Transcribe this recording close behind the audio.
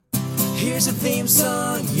Here's a theme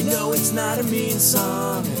song, you know it's not a mean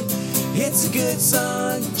song. It's a good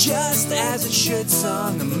song, just as it should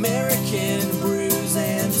song. American Brews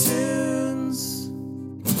and Tunes.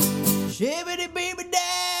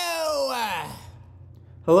 Shibbity-beeby-dow!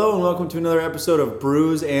 Hello and welcome to another episode of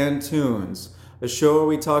Brews and Tunes, a show where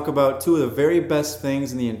we talk about two of the very best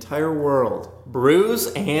things in the entire world.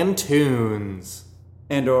 Brews and Tunes.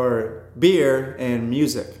 And or beer and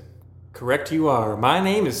music. Correct you are. My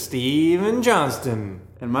name is Steven Johnston.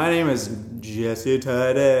 And my name is Jesse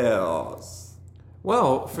Tydales.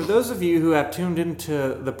 Well, for those of you who have tuned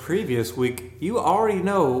into the previous week, you already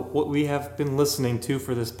know what we have been listening to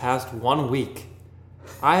for this past 1 week.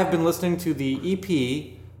 I have been listening to the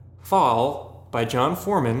EP Fall by John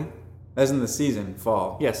Foreman. As in the season,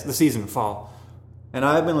 fall. Yes, the season, Fall. And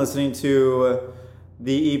I've been listening to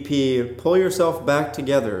the EP Pull Yourself Back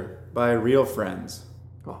Together by Real Friends.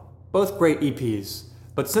 Well, both great EPs.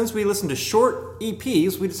 But since we listen to short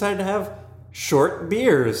EPs, we decided to have short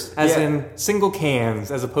beers, as in single cans,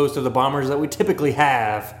 as opposed to the bombers that we typically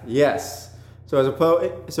have. Yes. So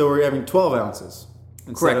we're having 12 ounces.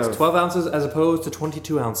 Correct. 12 ounces as opposed to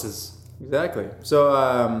 22 ounces. Exactly.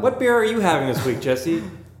 So, what beer are you having this week, Jesse?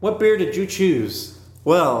 What beer did you choose?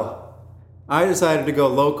 Well, I decided to go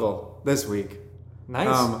local this week. Nice.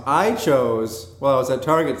 I chose, I was at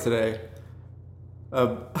Target today,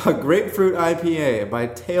 a grapefruit IPA by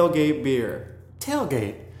Tailgate Beer.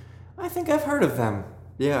 Tailgate. I think I've heard of them.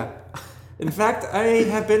 Yeah. In fact, I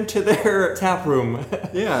have been to their tap room.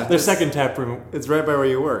 Yeah. Their second tap room. It's right by where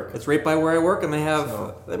you work. It's right by where I work, and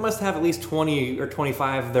they must have at least 20 or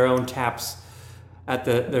 25 of their own taps at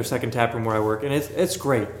their second tap room where I work, and it's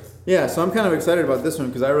great. Yeah, so I'm kind of excited about this one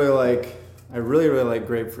because I really like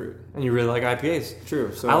grapefruit. And you really like IPAs.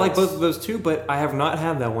 True. So I like both of those too, but I have not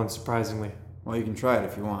had that one, surprisingly. Well, you can try it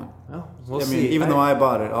if you want. Well, we'll see. Even though I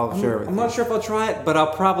bought it, I'll share it with you. I'm not sure if I'll try it, but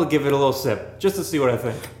I'll probably give it a little sip, just to see what I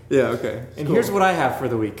think. Yeah, okay. And here's what I have for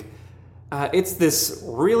the week. It's this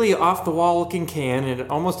really off-the-wall looking can, and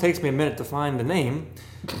it almost takes me a minute to find the name.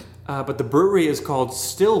 But the brewery is called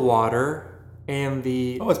Stillwater, and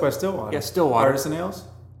the... Oh, it's by Stillwater. Yeah, Stillwater. Artisan Ales?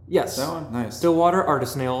 Yes. That one? Nice. Stillwater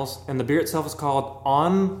Artisan Ales, and the beer itself is called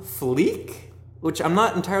On Fleek, which I'm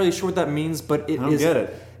not entirely sure what that means, but I don't get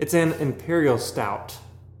it. It's an imperial stout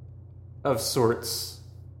of sorts.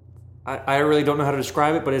 I really don't know how to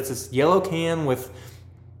describe it, but it's this yellow can with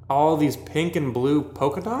all these pink and blue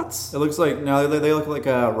polka dots. It looks like, no, they look like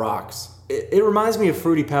rocks. It reminds me of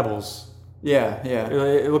Fruity Pebbles. Yeah.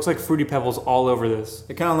 It looks like Fruity Pebbles all over this.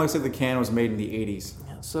 It kind of looks like the can was made in the 80s.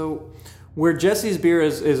 So, where Jesse's beer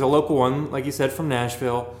is a local one, like you said, from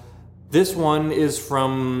Nashville, this one is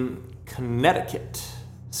from Connecticut.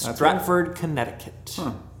 Stratford, Connecticut.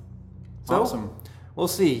 Huh. So, awesome. We'll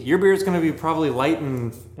see. Your beer is going to be probably light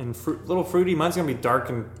and little fruity. Mine's going to be dark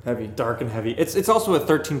and heavy. It's also a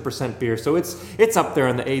 13% beer, so it's up there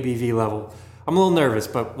on the ABV level. I'm a little nervous,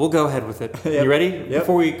 but we'll go ahead with it. Yep. You ready? Yep.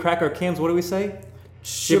 Before we crack our cans, what do we say?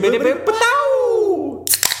 Shibbity-bip-pow!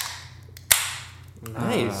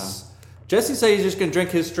 Nice. Jesse said he's just going to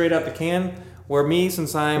drink his straight out the can, where me,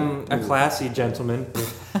 since I'm a classy gentleman,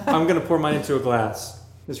 I'm going to pour mine into a glass.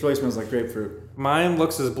 This really smells like grapefruit. Mine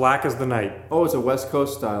looks as black as the night. Oh, it's a West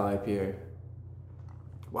Coast style IPA.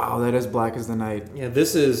 Wow, that is black as the night. Yeah,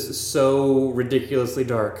 this is so ridiculously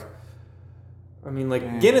dark. I mean, like,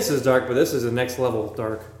 Man. Guinness is dark, but this is a next level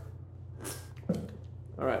dark.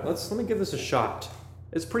 All right, let me give this a shot.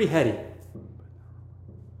 It's pretty heady.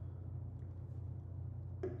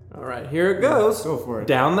 All right, here it goes. Go for it.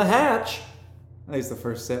 Down the hatch. At least the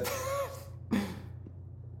first sip.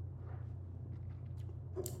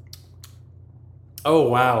 Oh,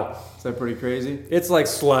 wow. Is that pretty crazy? It's like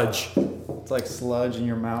sludge. It's like sludge in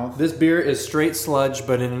your mouth. This beer is straight sludge,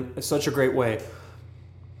 but in such a great way.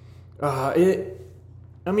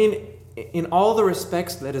 In all the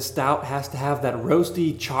respects that a stout has to have that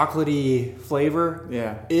roasty, chocolatey flavor,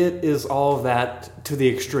 Yeah. it is all of that to the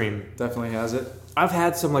extreme. Definitely has it. I've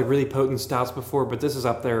had some like really potent stouts before, but this is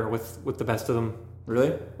up there with the best of them.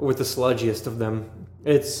 Really? With the sludgiest of them.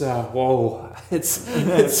 It's whoa. It's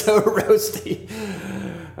so roasty.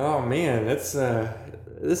 Oh man,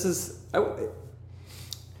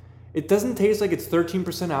 it doesn't taste like it's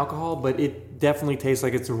 13% alcohol, but it definitely tastes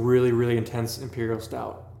like it's a really, really intense imperial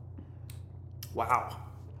stout. Wow.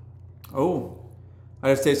 Oh,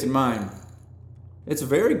 I just tasted mine. It's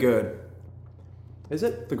very good. Is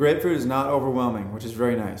it? The grapefruit is not overwhelming, which is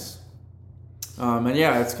very nice. And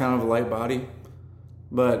yeah, it's kind of a light body,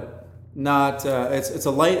 but not. It's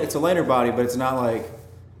a lighter body, but it's not like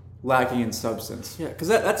lacking in substance. Yeah, because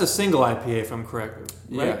that's a single IPA, if I'm correct.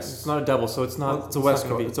 Right? Yes. It's not a double, so it's not. It's a West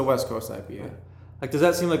Coast. It's a West Coast IPA. Like, does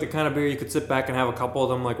that seem like the kind of beer you could sit back and have a couple of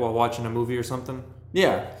them, like while watching a movie or something?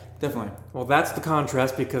 Yeah, definitely. Well, that's the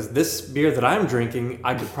contrast, because this beer that I'm drinking,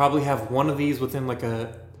 I could probably have one of these within like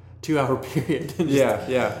a 2-hour period. And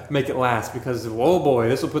just make it last, because oh boy,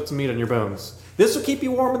 this will put some meat on your bones. This will keep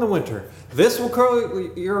you warm in the winter. This will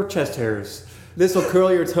curl your chest hairs. This will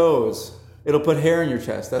curl your toes. It'll put hair in your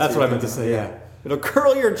chest. That's what I meant to say. Yeah. It'll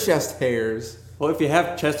curl your chest hairs. Well, if you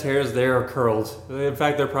have chest hairs, they are curled. In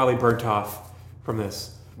fact, they're probably burnt off from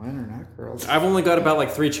this. Mine are not curled. I've only got about like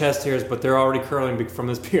 3 chest hairs, but they're already curling from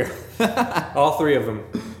this beer. All 3 of them.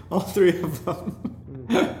 All 3 of them.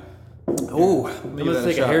 Oh, I'm going to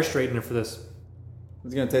take a hair straightener for this.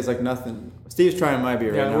 It's going to taste like nothing. Steve's trying my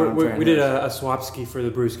beer right now. We did a Swapski for the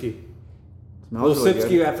brewski. Smells a little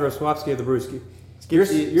Sipski after a Swapski of the brewski.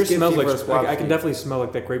 Yours smells like, I can definitely smell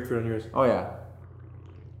like that grapefruit on yours. Oh, yeah.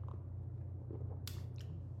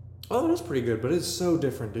 Oh, it is pretty good, but it's so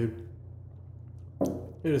different, dude.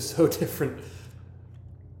 It is so different.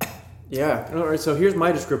 Yeah. All right, so here's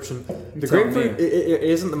my description. The grapefruit it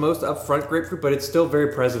isn't the most upfront grapefruit, but it's still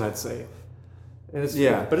very present, I'd say. And it's,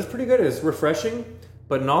 but it's pretty good. It's refreshing.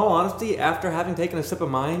 But in all honesty, after having taken a sip of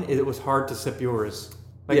mine, it was hard to sip yours.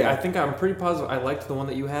 I think I'm pretty positive I liked the one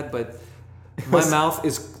that you had, but my mouth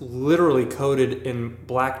is literally coated in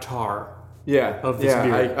black tar. Yeah. Of this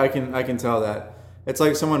beer. I can tell that. It's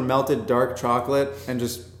like someone melted dark chocolate and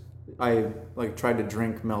just tried to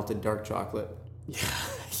drink melted dark chocolate. Yeah.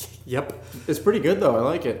 Yep. It's pretty good though. I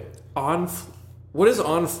like it. What does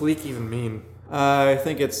on fleek even mean? I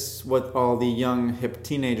think it's what all the young hip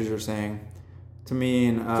teenagers are saying to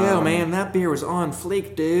mean. Yo, man, that beer was on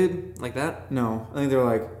fleek, dude. Like that? No, I think they're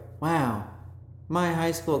like, wow, my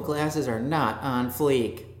high school glasses are not on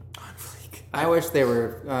fleek. On fleek. I wish they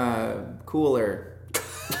were cooler.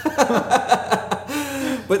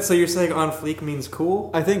 But so you're saying on fleek means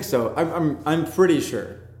cool? I think so. I'm pretty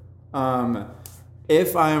sure.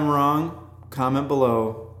 If I am wrong, comment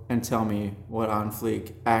below and tell me what on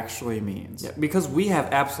fleek actually means. Yeah, because we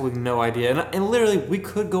have absolutely no idea. And literally, we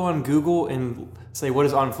could go on Google and say, what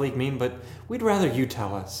does on fleek mean? But we'd rather you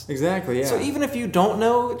tell us. Exactly, yeah. So even if you don't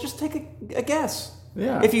know, just take a guess.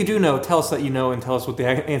 Yeah. If you do know, tell us that you know and tell us what the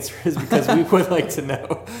answer is, because we would like to know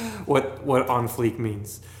what on fleek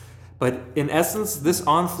means. But in essence, this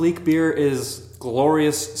on fleek beer is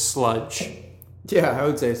glorious sludge. Yeah, I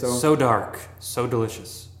would say so. So dark, so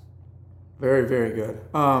delicious. Very, very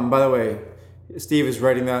good. By the way, Steve is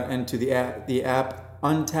writing that into the app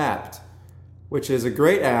Untapped, which is a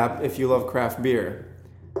great app if you love craft beer.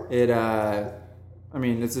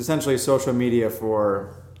 It's essentially social media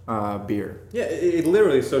for beer. Yeah, it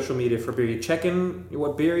literally is social media for beer. You check in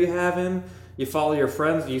what beer you're having. You follow your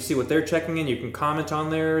friends. You see what they're checking in. You can comment on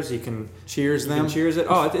theirs. You can cheers them. Cheers it.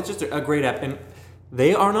 Oh, it's just a great app. And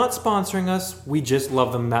they are not sponsoring us. We just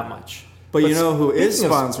love them that much. But you know who is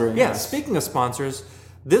sponsoring us? Yeah, speaking of sponsors,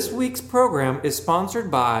 this week's program is sponsored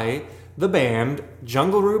by the band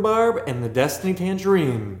Jungle Rhubarb and the Destiny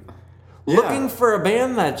Tangerine. Yeah. Looking for a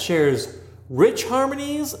band that shares rich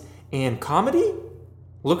harmonies and comedy?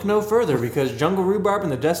 Look no further, because Jungle Rhubarb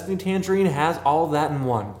and the Destiny Tangerine has all that in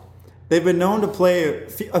one. They've been known to play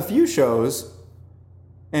a few shows,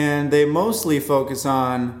 and they mostly focus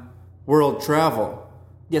on world travel.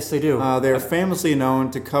 Yes, they do. They're famously known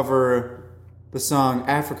to cover the song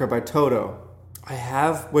Africa by Toto. I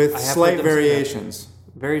have. With slight variations.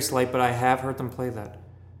 Very slight, but I have heard them play that.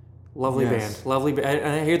 Lovely band. Lovely band.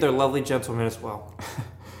 And I hear they're lovely gentlemen as well.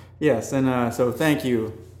 Yes, and so thank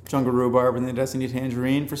you, Jungle Rhubarb and the Destiny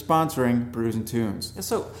Tangerine, for sponsoring Brews and Tunes.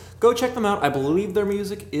 So go check them out. I believe their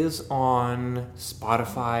music is on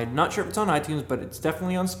Spotify. Not sure if it's on iTunes, but it's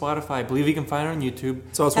definitely on Spotify. I believe you can find it on YouTube.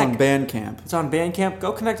 It's also on Bandcamp. It's on Bandcamp.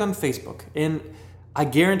 Go connect on Facebook. And I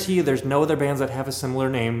guarantee you there's no other bands that have a similar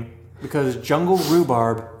name, because Jungle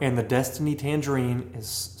Rhubarb and the Destiny Tangerine is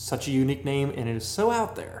such a unique name, and it is so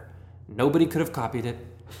out there. Nobody could have copied it.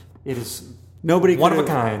 It is one of a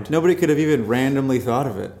kind. Nobody could have even randomly thought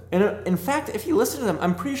of it. And in fact, if you listen to them,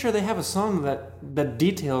 I'm pretty sure they have a song that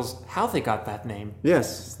details how they got that name.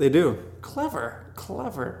 Yes, they do. Clever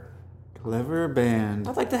band.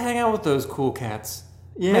 I'd like to hang out with those cool cats.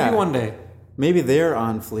 Yeah. Maybe one day. Maybe they're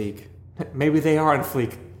on fleek. Maybe they are on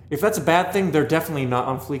fleek. If that's a bad thing, they're definitely not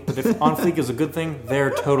on fleek. But if on fleek is a good thing,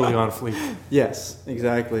 they're totally on fleek. Yes,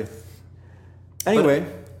 exactly. Anyway.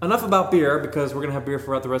 But enough about beer, because we're going to have beer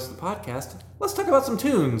throughout the rest of the podcast. Let's talk about some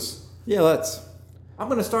tunes. Yeah, let's. I'm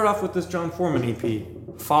going to start off with this John Foreman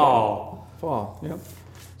EP, Fall. Fall, yep.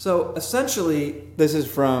 So, essentially... This is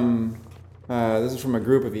from This is from a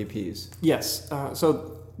group of EPs. Yes.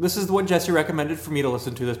 So this is what Jesse recommended for me to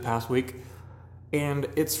listen to this past week. And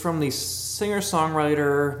it's from the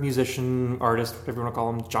singer-songwriter, musician, artist, whatever you want to call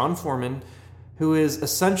him, Jon Foreman, who is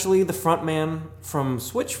essentially the frontman from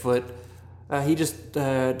Switchfoot. He just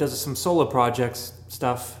does some solo projects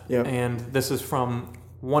stuff. Yep. And this is from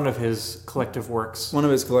one of his collective works. One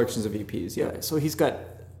of his collections of EPs, yeah. So he's got,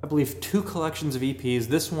 I believe, 2 collections of EPs.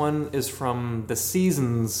 This one is from the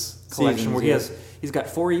Seasons collection, where he's got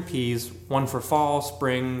 4 EPs, one for fall,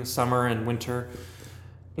 spring, summer, and winter.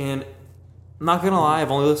 And I'm not gonna lie,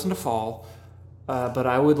 I've only listened to fall, but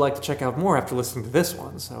I would like to check out more after listening to this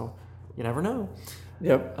one. So you never know.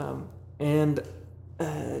 Yep.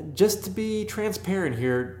 Just to be transparent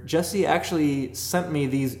here, Jesse actually sent me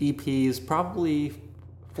these EPs probably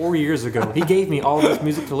 4 years ago. He gave me all this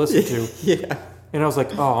music to listen to. Yeah. And I was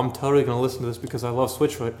like, oh, I'm totally going to listen to this because I love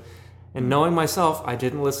Switchfoot. And knowing myself, I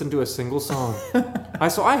didn't listen to a single song.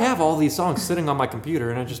 So I have all these songs sitting on my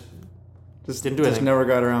computer, and I just didn't do anything. Just never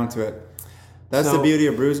got around to it. That's the beauty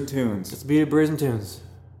of Brews and Tunes. It's the beauty of Brews and Tunes.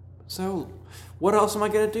 So what else am I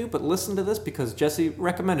going to do but listen to this because Jesse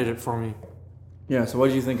recommended it for me? Yeah, so what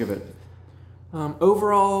did you think of it?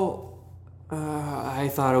 Overall, I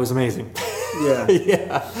thought it was amazing. Yeah.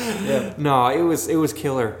 Yeah. No, it was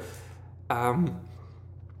killer. And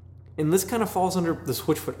this kind of falls under the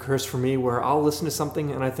Switchfoot curse for me, where I'll listen to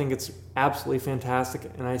something and I think it's absolutely fantastic,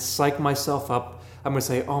 and I psych myself up. I'm going to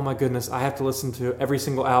say, oh my goodness, I have to listen to every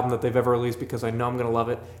single album that they've ever released because I know I'm going to love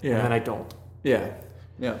it, and then I don't. Yeah.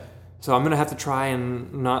 So I'm going to have to try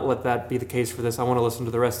and not let that be the case for this. I want to listen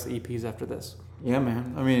to the rest of the EPs after this. Yeah,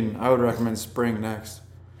 man. I mean, I would recommend Spring next.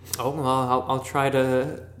 Oh, well, I'll try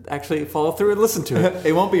to actually follow through and listen to it.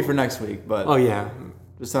 It won't be for next week, but Oh, yeah.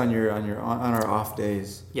 just on our off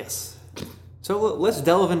days. Yes. So let's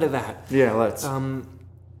delve into that. Yeah, let's.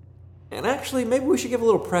 And actually, maybe we should give a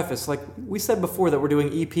little preface. Like we said before, that we're doing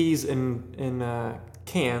EPs in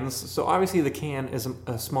cans. So obviously, the can is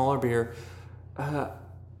a smaller beer.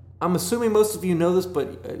 I'm assuming most of you know this,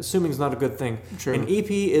 but assuming is not a good thing. True. An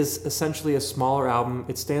EP is essentially a smaller album.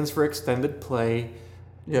 It stands for extended play.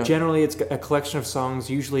 Yeah. Generally, it's a collection of songs,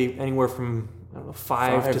 usually anywhere from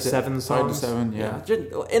 5 to 7 songs. 5 to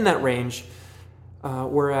 7, yeah. In that range.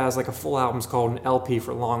 Whereas like a full album is called an LP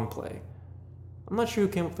for long play. I'm not sure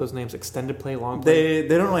who came up with those names, extended play, long play.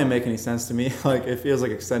 They don't really make any sense to me. Like, it feels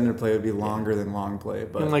like extended play would be longer than long play,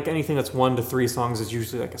 but And like anything that's 1 to 3 songs is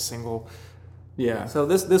usually like a single. yeah. So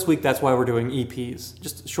this week, that's why we're doing EPs,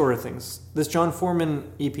 just shorter things. This Jon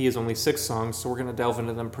Foreman EP is only 6 songs, so we're going to delve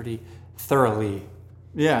into them pretty thoroughly.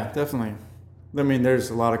 Yeah, definitely. I mean, there's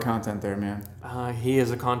a lot of content there, man. He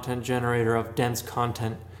is a content generator of dense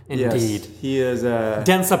content, indeed. Yes, he is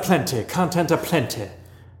Dense aplenty, content aplenty.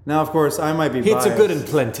 Now, of course, I might be biased. It's a good and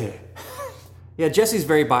plenty. Yeah, Jesse's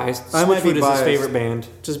very biased. I might be Switchfoot is biased. his favorite band.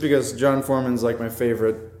 Just because Jon Foreman's like my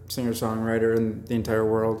favorite singer-songwriter in the entire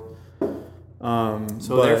world.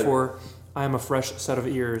 So therefore, I am a fresh set of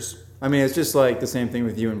ears. I mean, it's just like the same thing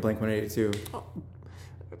with you and Blink-182.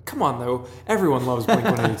 Come on, though. Everyone loves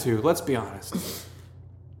Blink-182. Let's be honest.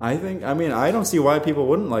 I don't see why people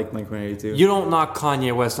wouldn't like Blink-182. You don't knock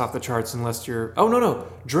Kanye West off the charts unless you're... Oh, no.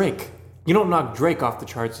 Drake. You don't knock Drake off the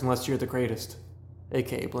charts unless you're the greatest.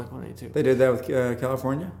 A.K.A. Blink-182. They did that with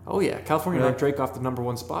California? Oh, yeah. California Really? knocked Drake off the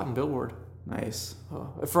 #1 spot in Billboard. Nice.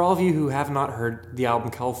 For all of you who have not heard the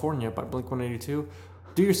album California by Blink-182,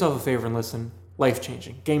 do yourself a favor and listen.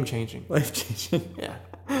 Life-changing. Game-changing. Life-changing. Yeah.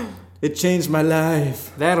 It changed my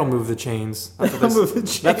life. That'll move the chains. That's That'll move the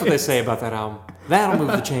That's what they say about that album. That'll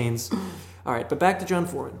move the chains. All right, but back to Jon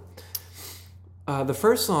Foreman. The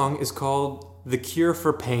first song is called "The Cure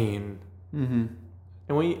for Pain," and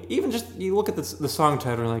when you look at the song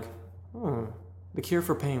title, you're like, "The Cure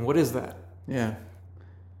for Pain. What is that?" Yeah.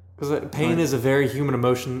 Because pain is a very human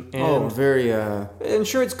emotion, and very. And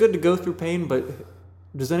sure, it's good to go through pain, but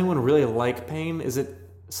does anyone really like pain? Is it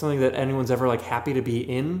something that anyone's ever like happy to be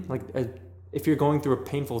in? Like, if you're going through a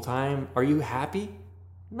painful time, are you happy?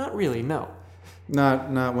 Not really, no.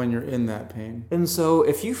 Not when you're in that pain. And so,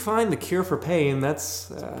 if you find the cure for pain,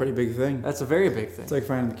 that's It's a pretty big thing. That's a very big thing. It's like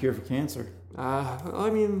finding the cure for cancer. I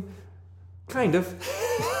mean, kind of.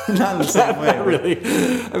 Not in the same way. Not really.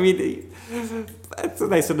 I mean, that's a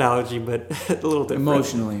nice analogy, but a little different.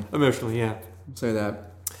 Emotionally, yeah. Say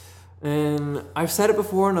that. And I've said it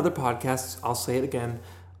before in other podcasts. I'll say it again.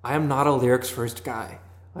 I am not a lyrics first guy.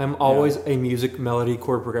 I'm always a music, melody,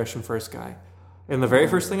 chord progression first guy. And the very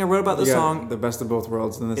first thing I wrote about the song... the best of both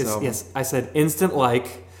worlds in this album. Yes, I said instant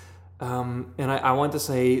like. And I want to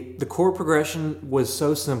say the chord progression was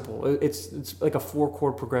so simple. It's like a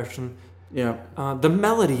 4-chord progression. Yeah. The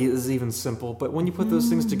melody is even simple, but when you put those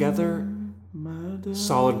things together,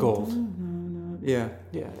 solid gold. Yeah.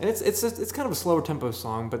 Yeah, and it's kind of a slower tempo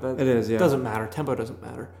song, but that It is, yeah. doesn't matter. Tempo doesn't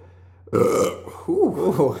matter.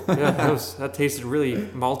 Ooh. Yeah, that tasted really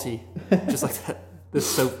malty, just like that.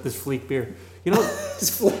 This Fleek beer. You know,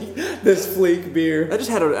 this Fleek beer. I just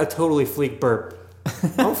had a totally Fleek burp.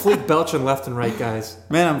 I'm Fleek belching left and right, guys.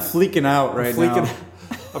 Man, I'm fleeking out right now.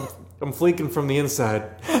 I'm fleeking from the inside.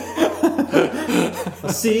 I'll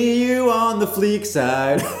see you on the Fleek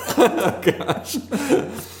side. Oh, gosh.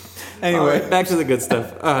 Anyway, right, back to the good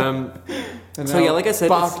stuff. So yeah, like I said,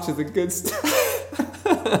 back to the good stuff.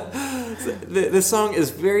 This song is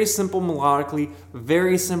very simple melodically,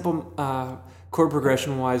 very simple chord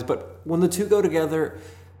progression wise, but when the two go together,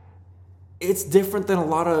 it's different than a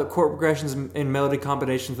lot of chord progressions and melody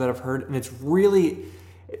combinations that I've heard, and it's really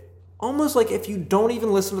almost like if you don't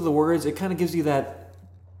even listen to the words, it kind of gives you that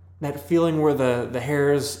feeling where the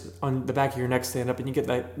hairs on the back of your neck stand up, and you get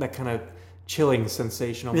that kind of chilling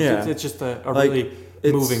sensation. Almost. Yeah. It's just a really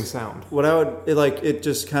moving sound. What I would it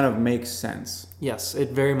just kind of makes sense. Yes, it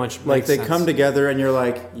very much makes like they sense. come together, and you're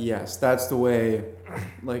like, yes, that's the way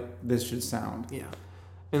like this should sound. Yeah,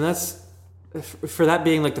 and that's for that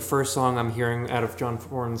being like the first song I'm hearing out of Jon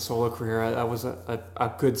Foreman's solo career. That was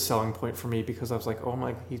a good selling point for me because I was like, oh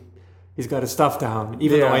my, he's got his stuff down.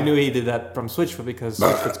 Even though I knew he did that from Switchfoot because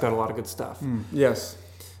Switchfoot's got a lot of good stuff. Yes.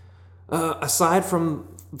 Aside from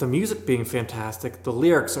the music being fantastic, the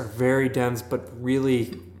lyrics are very dense but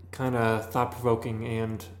really kind of thought-provoking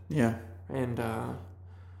and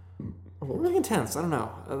really intense. I don't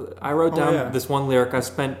know. I wrote down this one lyric. I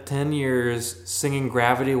spent 10 years singing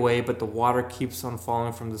Gravity Away, but the water keeps on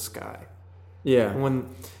falling from the sky. Yeah.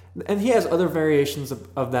 And he has other variations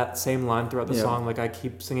of that same line throughout the song, like I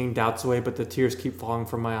keep singing doubts away, but the tears keep falling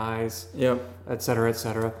from my eyes, et cetera, et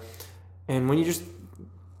cetera. And when you just,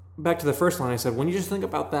 back to the first line I said, when you just think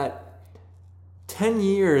about that, 10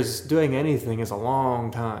 years doing anything is a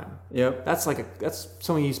long time. Yep. That's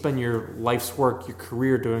something you spend your life's work, your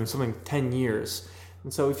career doing, something 10 years.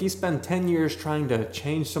 And so if you spend 10 years trying to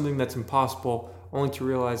change something that's impossible, only to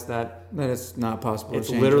realize that it's not possible. It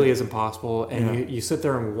literally is impossible, and you sit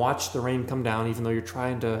there and watch the rain come down, even though you're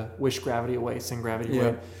trying to wish gravity away, sing gravity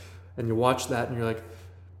away, and you watch that, and you're like,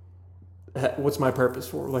 "What's my purpose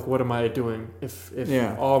for? Like, what am I doing? If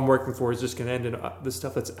all I'm working for is just going to end in this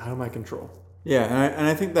stuff that's out of my control." Yeah, and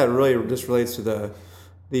I think that really just relates to the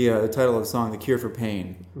title of the song, "The Cure for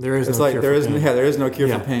Pain." There is no cure for pain. There is no cure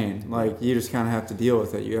for pain. Like you just kind of have to deal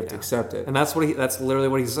with it. You have to accept it. And that's literally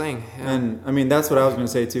what he's saying. Yeah. And I mean that's what I was going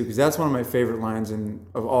to say too, because that's one of my favorite lines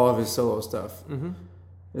of all of his solo stuff.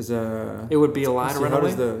 Mm-hmm. It would be a lie to run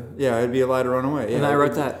away. It'd be a lie to run away. Yeah, and I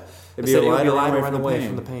wrote that. It'd be a lie to run away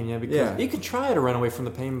from the pain. Yeah, because you could try to run away from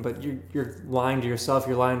the pain, but you're lying to yourself.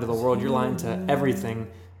 You're lying to the world. You're lying to everything.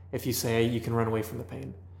 If you say you can run away from the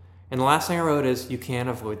pain. And the last thing I wrote is you can't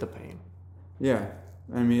avoid the pain. Yeah.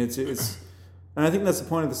 I mean it's and I think that's the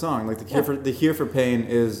point of the song. Like the cure for pain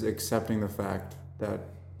is accepting the fact that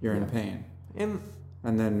you're in pain. And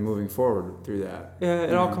then moving forward through that. Yeah,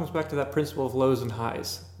 it all comes back to that principle of lows and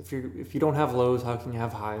highs. If you don't have lows, how can you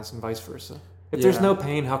have highs, and vice versa? If there's no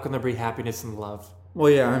pain, how can there be happiness and love? Well,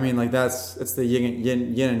 yeah, I mean, like it's the yin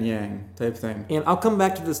and yang type thing. And I'll come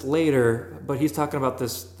back to this later, but he's talking about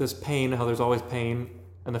this pain, how there's always pain.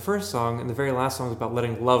 And the first song and the very last song is about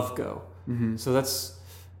letting love go. Mm-hmm. So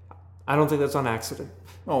I don't think that's on accident.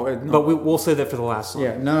 Oh, no. But we'll say that for the last song.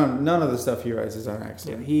 Yeah, none of the stuff he writes is on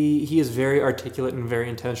accident. Yeah, he is very articulate and very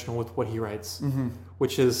intentional with what he writes,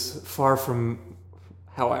 which is far from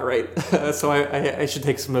how I write. So I should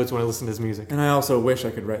take some notes when I listen to his music. And I also wish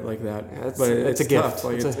I could write like that. Yeah, but it's a gift.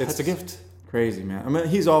 Like, it's a gift. Crazy, man. I mean,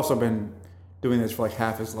 he's also been doing this for like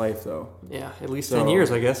half his life, though. Yeah, at least 10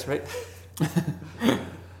 years, I guess, right?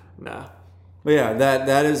 Nah. But yeah,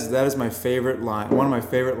 that is my favorite line. One of my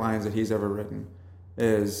favorite lines that he's ever written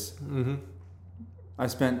is, I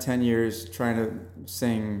spent 10 years trying to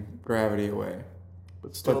sing Gravity Away.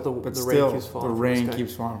 But still the rain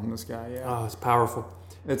keeps falling from the sky. Yeah. Oh, it's powerful.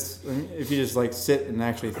 If you just like sit and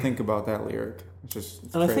actually think about that lyric, it's crazy.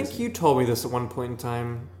 I think you told me this at one point in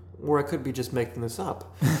time, where I could be just making this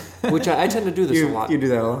up, which I tend to do this a lot. You do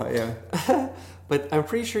that a lot, yeah. But I'm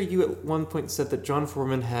pretty sure you at one point said that Jon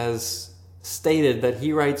Foreman has stated that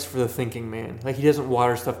he writes for the thinking man. Like he doesn't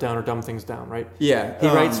water stuff down or dumb things down, right? Yeah. He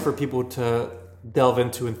writes for people to delve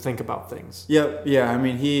into and think about things. Yep. Yeah. I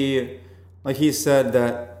mean, he said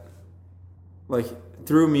that, like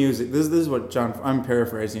through music. This is what I'm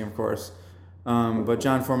paraphrasing, of course, but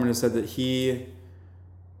Jon Foreman has said that he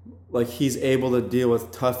like he's able to deal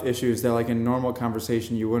with tough issues that like in normal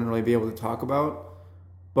conversation you wouldn't really be able to talk about.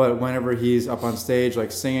 But whenever he's up on stage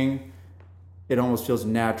like singing, it almost feels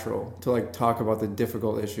natural to like talk about the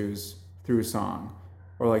difficult issues through song,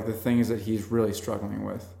 or like the things that he's really struggling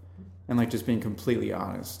with, and like just being completely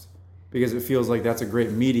honest, because it feels like that's a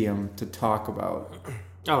great medium to talk about.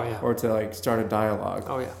 Oh yeah. Or to like start a dialogue.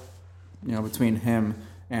 Oh yeah. You know, between him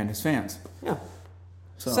and his fans. Yeah.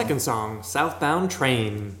 So, Second song, Southbound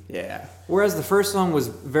Train. yeah. Whereas the first song was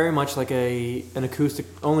very much like an acoustic,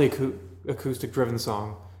 acoustic driven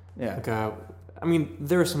song. Yeah. Like I mean,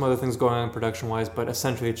 there are some other things going on production wise, but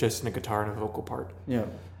essentially it's just a guitar and a vocal part. Yeah.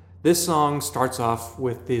 This song starts off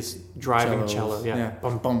with this driving cello. Yeah.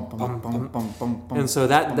 Bum, bum, bum, bum, bum, bum, bum, And so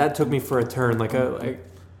that took me for a turn. Like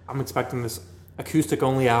I'm expecting this acoustic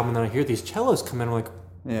only album, and then I hear these cellos come in. I'm like,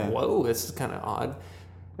 Yeah. whoa, this is kind of odd.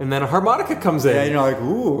 And then a harmonica comes in. Yeah, you're like,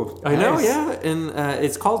 ooh. I know, nice. yeah. And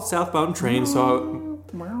it's called Southbound Train, so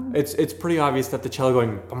it's pretty obvious that the cello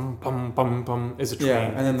going bum bum bum bum is a train. Yeah,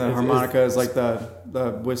 and then the harmonica is like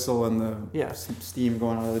the whistle and the Yeah. steam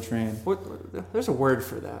going out of the train. There's a word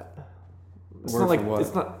for that. It's Word not for like what?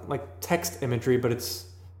 it's not like text imagery, but it's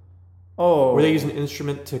Oh. where they use an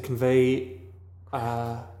instrument to convey.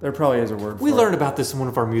 There probably is a word for We it. learned about this in one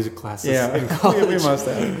of our music classes Yeah, in college. we must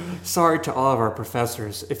have. Sorry to all of our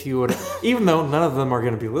professors, if you would, even though none of them are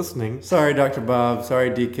going to be listening. Sorry, Dr. Bob. Sorry,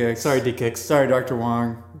 D-Kicks. Sorry, D-Kicks. Sorry, Dr.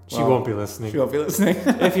 Wong. She Well, won't be listening. She won't be listening.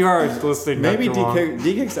 If you are listening, Maybe Dr. Wong,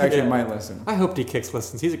 D-Kicks actually Yeah. might listen. I hope D-Kicks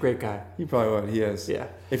listens. He's a great guy. He probably would. He is. Yeah.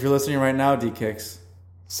 If you're listening right now, D-Kicks,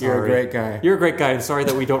 you're a Sorry. great guy. You're a great guy, and sorry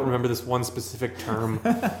that we don't remember this one specific term.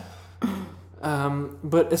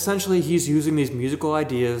 But essentially, he's using these musical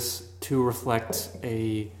ideas to reflect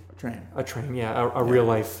a Train. train, a real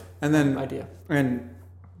life And then, idea. and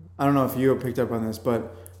I don't know if you have picked up on this,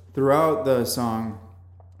 but throughout the song,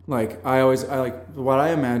 like I like what I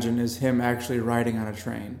imagine is him actually riding on a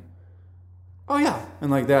train, Oh yeah,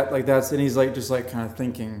 and like that's and he's like just like kind of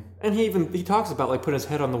thinking. and he talks about like putting his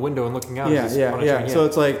head on the window and looking out. Yeah, as he's yeah, on a yeah. train, So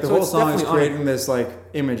it's like the So whole it's song is definitely on creating this like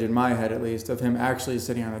image in my head, at least, of him actually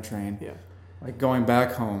sitting on a train, Yeah. like going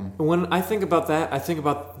back home. When I think about that, I think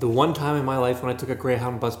about the one time in my life when I took a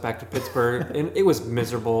Greyhound bus back to Pittsburgh, and it was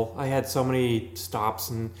miserable. I had so many stops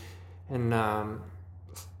and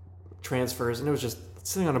transfers, and it was just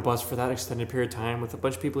sitting on a bus for that extended period of time with a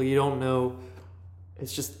bunch of people you don't know.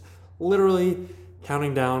 It's just literally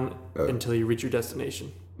counting down until you reach your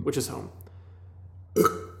destination, which is home.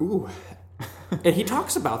 Ooh. And he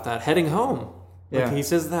talks about that, heading home. Like Yeah. he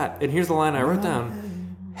says that. And here's the line I wrote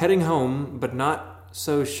down. Heading home, but not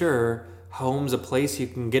so sure. Home's a place you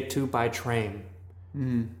can get to by train.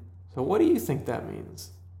 Mm. So what do you think that means?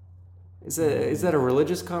 Is that a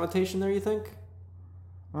religious connotation there, you think?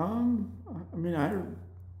 I mean, I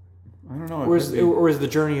don't know. Or is the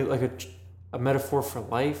journey like a metaphor for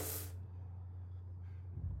life?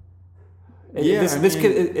 Yeah,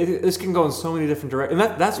 this can go in so many different directions.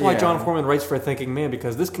 And that's why Yeah. John Foreman writes for a thinking man,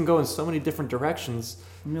 because this can go in so many different directions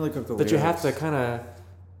Let me look up the that you have to lyrics. kind of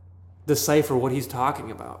decipher what he's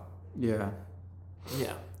talking about. Yeah.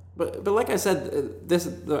 Yeah, but like I said,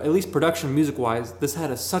 at least production music wise, this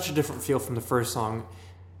had such a different feel from the first song,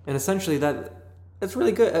 and essentially that's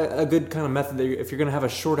really good. A good kind of method that if you're going to have a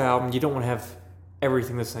short album, you don't want to have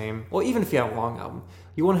everything the same. Well, even if you have a long album,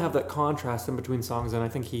 you want to have that contrast in between songs, and I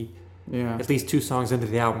think Yeah. at least 2 songs into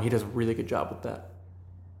the album, he does a really good job with that.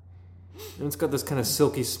 And it's got this kind of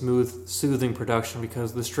silky smooth, soothing production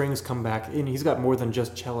because the strings come back, and he's got more than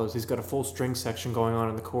just cellos. He's got a full string section going on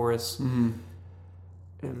in the chorus. Mm-hmm.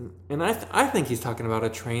 And I think he's talking about a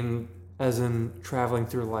train as in traveling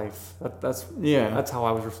through life. That's how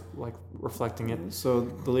I was reflecting it. So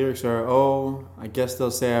the lyrics are, "Oh, I guess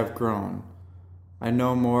they'll say I've grown. I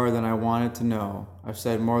know more than I wanted to know. I've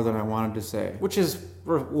said more than I wanted to say." Which is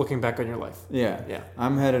looking back on your life. Yeah. Yeah.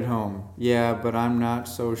 I'm headed home. Yeah, but I'm not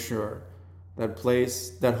so sure.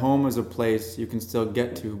 That home is a place you can still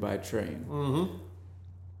get to by train. Mm-hmm.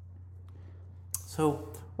 So,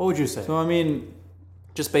 what would you say? So I mean,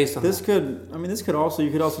 Just based on this that. could also,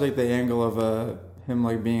 you could also take the angle of him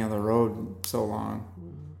like being on the road so long,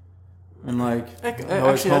 and like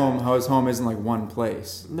how his home isn't like one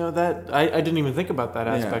place. No, that I didn't even think about that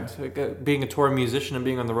aspect. Like, being a touring musician and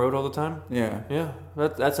being on the road all the time. Yeah. Yeah,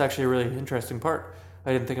 that's actually a really interesting part.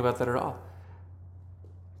 I didn't think about that at all.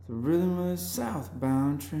 The rhythm of the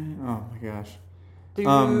southbound train. Oh my gosh.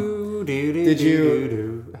 Did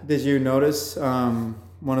you notice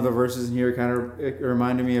one of the verses in here kind of it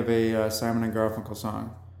reminded me of a Simon and Garfunkel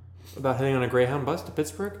song? About heading on a Greyhound bus to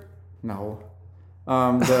Pittsburgh? No.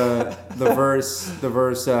 The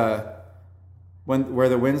verse where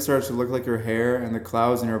the wind starts to look like her hair and the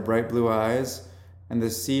clouds in her bright blue eyes, and the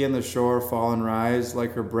sea and the shore fall and rise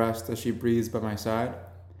like her breast as she breathes by my side.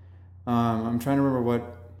 I'm trying to remember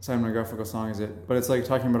what Simon & Garfunkel song is it, but it's like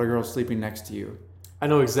talking about a girl sleeping next to you. I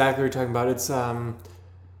know exactly what you're talking about.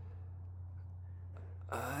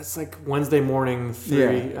 It's like Wednesday morning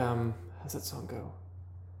 3. How's that song go?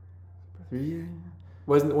 3 a.m.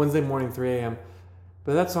 Wednesday morning 3 a.m.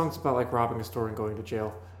 But that song's about like robbing a store and going to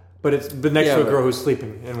jail. But it's next to a girl who's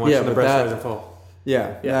sleeping and watching the breast rise and fall.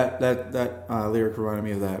 Yeah. That lyric reminded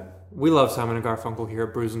me of that. We love Simon & Garfunkel here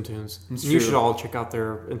at Brews and Tunes. You should all check out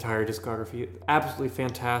their entire discography. Absolutely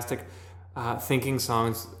fantastic thinking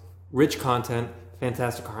songs, rich content,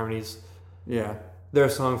 fantastic harmonies. Yeah. They're a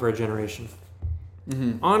song for a generation.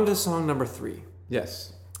 Mm-hmm. On to song number 3.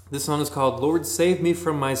 Yes. This song is called Lord Save Me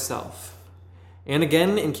From Myself. And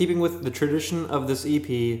again, in keeping with the tradition of this EP,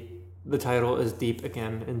 the title is deep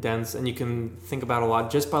again and dense, and you can think about a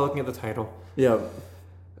lot just by looking at the title. Yeah.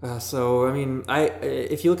 So, I mean,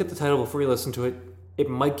 if you look at the title before you listen to it, it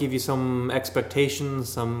might give you some expectations,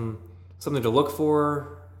 something to look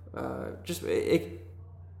for. It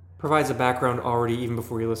provides a background already even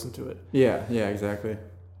before you listen to it. Yeah, exactly.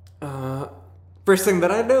 First thing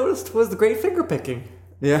that I noticed was the great finger picking.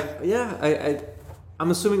 Yeah. Yeah, I'm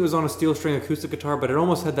assuming it was on a steel string acoustic guitar, but it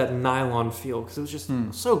almost had that nylon feel because it was just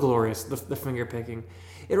so glorious, the finger picking.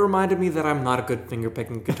 It reminded me that I'm not a good finger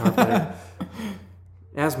picking guitar player.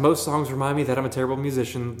 As most songs remind me that I'm a terrible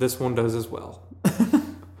musician, this one does as well.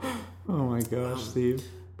 Oh my gosh, Steve.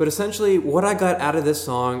 But essentially, what I got out of this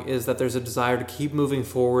song is that there's a desire to keep moving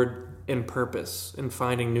forward in purpose, in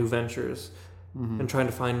finding new ventures, and trying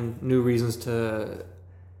to find new reasons to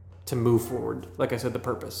move forward. Like I said, the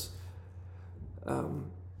purpose.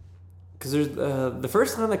 Because there's the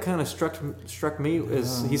first line that kind of struck me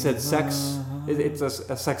is he said sex. It's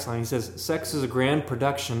a sex line. He says sex is a grand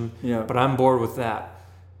production, but I'm bored with that.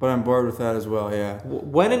 But I'm bored with that as well. Yeah.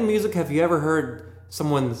 When in music have you ever heard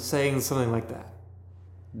someone saying something like that?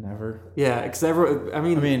 Never. Yeah, because I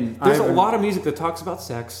mean, there's a lot of music that talks about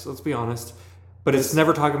sex. Let's be honest, but it's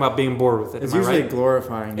never talking about being bored with it. It's usually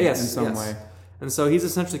glorifying it in some way. And so he's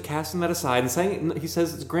essentially casting that aside and saying, he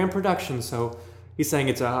says it's grand production, so he's saying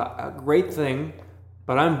it's a great thing,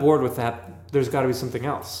 but I'm bored with that. There's got to be something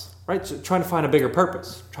else, right? So trying to find a bigger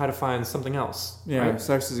purpose. Try to find something else. Yeah, right?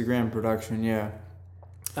 Sex is a grand production, yeah.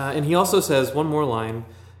 And he also says one more line,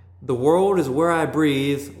 the world is where I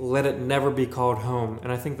breathe, let it never be called home.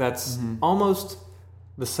 And I think that's almost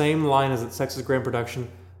the same line as Sex is a grand production,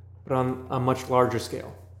 but on a much larger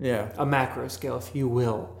scale. Yeah. A macro scale, if you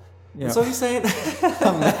will. Yeah. And so he's saying...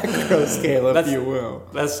 a macro scale, if you will.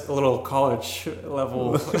 That's a little college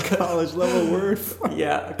level... college level word.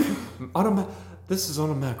 Yeah. This is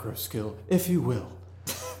on a macro scale, if you will.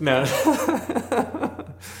 No.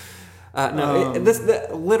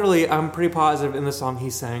 Literally, I'm pretty positive in the song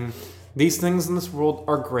he's saying, these things in this world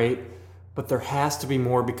are great, but there has to be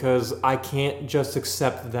more because I can't just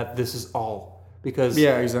accept that this is all. Because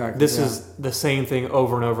this is the same thing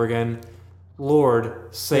over and over again.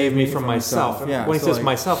 Lord, save me from myself. Yeah, when he says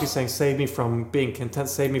myself, he's saying save me from being content,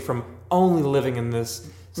 save me from only living in this,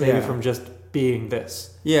 save me from just being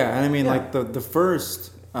this. Yeah, and I mean like the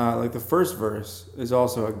first verse is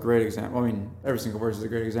also a great example. I mean, every single verse is a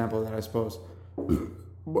great example of that, I suppose.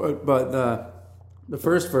 But the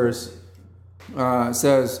first verse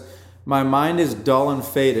says, my mind is dull and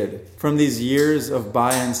faded from these years of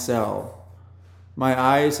buy and sell. My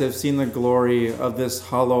eyes have seen the glory of this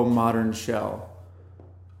hollow modern shell.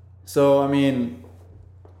 So, I mean,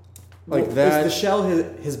 that... Is the shell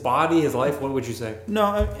his body, his life? What would you say?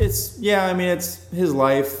 No, it's his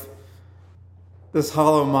life, this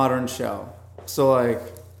hollow modern shell. So, like...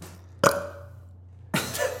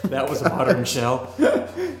 That was a modern shell.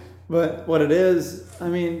 But what it is, I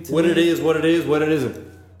mean... What it is, what it isn't.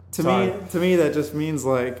 To me, that just means,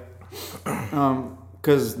 like...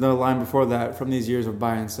 Because the line before that, from these years of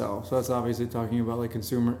buy and sell. So that's obviously talking about like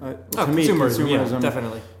consumerism, yeah,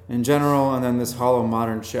 definitely. In general, and then this hollow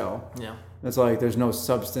modern shell. Yeah. It's like there's no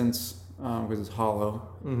substance because it's hollow.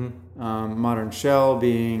 Mm-hmm. Modern shell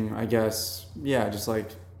being, I guess, just like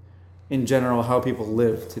in general how people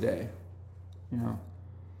live today. You know.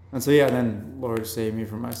 And so then Lord save me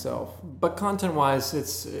from myself. But content-wise,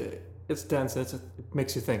 it's dense. It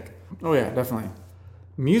makes you think. Oh yeah, definitely.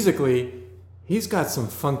 Musically, he's got some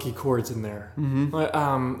funky chords in there.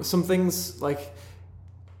 Mm-hmm. Some things like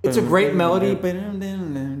it's a great melody,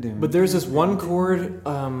 but there's this one chord.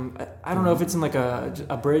 I don't know if it's in like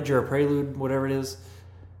a bridge or a prelude, whatever it is.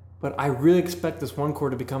 But I really expect this one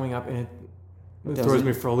chord to be coming up, and It throws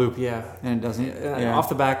me for a loop, yeah. And it doesn't. Yeah. Off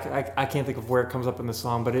the back, I can't think of where it comes up in the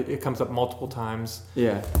song, but it comes up multiple times.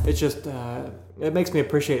 Yeah. It's just, it makes me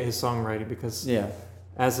appreciate his songwriting because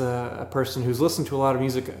as a person who's listened to a lot of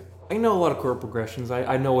music, I know a lot of chord progressions.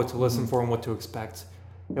 I know what to listen for and what to expect.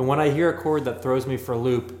 And when I hear a chord that throws me for a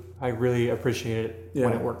loop, I really appreciate it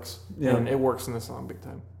when it works. Yeah. And it works in this song big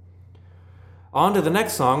time. On to the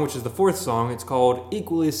next song, which is the fourth song. It's called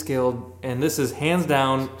Equally Skilled, and this is hands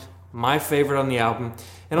down my favorite on the album.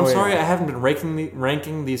 And I'm sorry I haven't been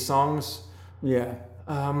ranking these songs. Yeah.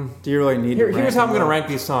 Do you really need to rank Here's how I'm going to rank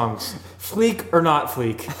these songs. Fleek or not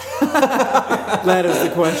fleek? That is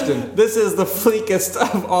the question. This is the fleekest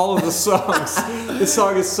of all of the songs. This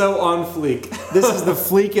song is so on fleek. This is the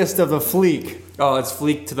fleekest of the fleek. Oh, it's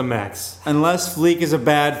fleek to the max. Unless fleek is a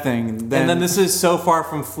bad thing. Then this is so far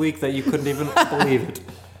from fleek that you couldn't even believe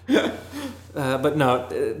it. But no,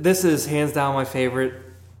 this is hands down my favorite.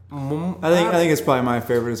 I think it's probably my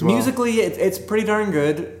favorite as well. Musically, it's pretty darn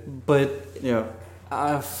good, but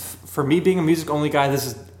for me being a music-only guy, this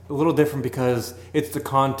is a little different because it's the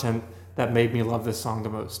content that made me love this song the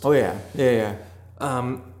most. Oh, yeah. Yeah.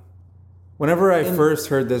 Whenever I first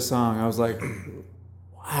heard this song, I was like,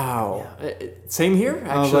 wow. Yeah, same here, actually.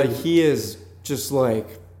 I was like, he is just like...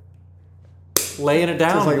 laying it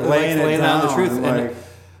down. Just like laying down the truth. Like,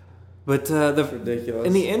 but ridiculous.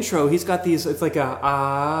 In the intro, he's got these. It's like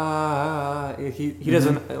a he does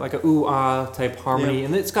like a ooh ah type harmony,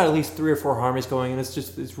 and it's got at least 3 or 4 harmonies going, and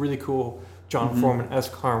it's really cool John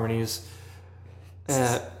Foreman-esque harmonies.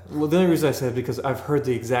 Well, the only reason I said it because I've heard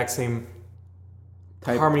the exact same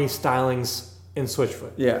harmony stylings in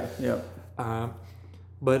Switchfoot. Yeah.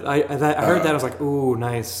 But I heard that I was like, ooh,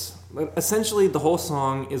 nice. But essentially, the whole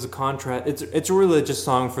song is a contrast. It's a religious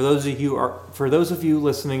song for those of you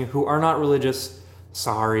listening who are not religious.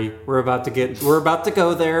 Sorry, we're about to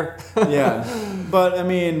go there. Yeah, but I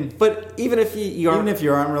mean, even if you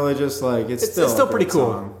aren't religious, like it's still pretty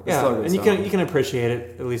cool. Song. Yeah, and you can appreciate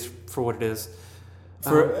it at least for what it is.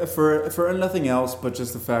 For nothing else, but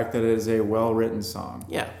just the fact that it is a well written song.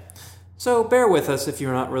 Yeah. So bear with us if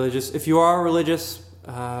you're not religious. If you are religious.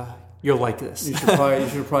 You'll like this. You should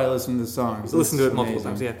probably listen to the song. Listen to it multiple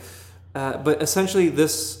times, yeah. But essentially,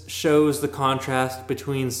 this shows the contrast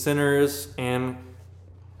between sinners and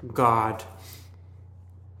God.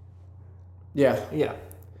 Yeah. Yeah.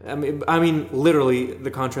 I mean, literally, the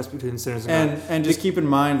contrast between sinners and God. And just keep in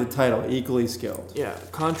mind the title, Equally Skilled. Yeah,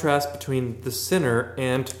 contrast between the sinner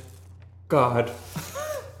and God.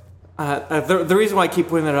 The reason why I keep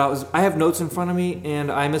pointing that out is I have notes in front of me,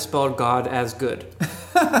 and I misspelled God as good.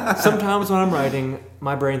 Sometimes when I'm writing,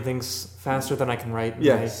 my brain thinks faster than I can write.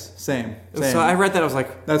 Yes, same. So I read that, I was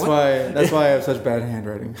like, That's why I have such bad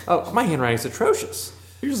handwriting. Oh, my handwriting's atrocious.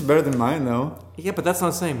 Yours is better than mine, though. Yeah, but that's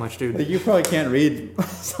not saying much, dude. Like, you probably can't read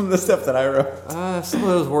some of the stuff that I wrote. Some of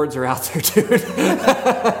those words are out there, dude.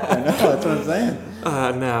 I know, that's what I'm saying.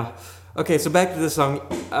 No. Okay, so back to this song.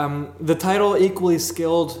 The title, Equally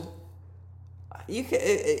Skilled...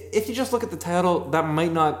 if you just look at the title, that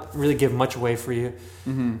might not really give much away for you.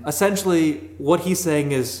 Mm-hmm. Essentially, what he's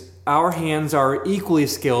saying is our hands are equally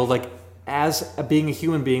skilled. Like, as being a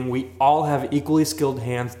human being, we all have equally skilled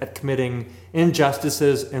hands at committing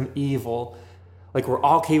injustices and evil. Like, we're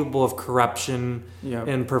all capable of corruption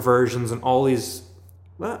and perversions and all these,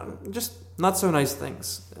 well, just not so nice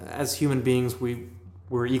things. As human beings,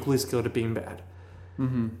 we're equally skilled at being bad.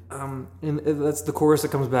 Mm-hmm. And that's the chorus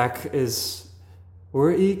that comes back is...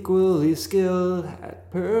 We're equally skilled at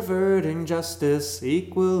perverting justice,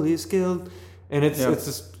 equally skilled. And it's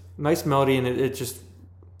this nice melody, and it just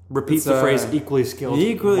repeats the phrase equally skilled.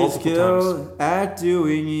 Equally skilled at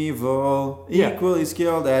doing evil, equally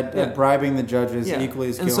skilled at bribing the judges,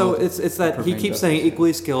 equally skilled. And so it's that he keeps saying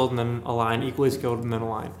equally skilled and then a line, equally skilled and then a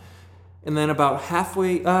line. And then about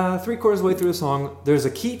halfway, 3/4 of the way through the song, there's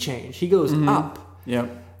a key change. He goes up. Yep.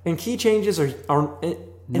 And key changes are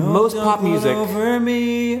in most pop music, over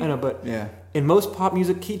me. I know, but in most pop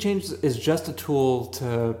music, key change is just a tool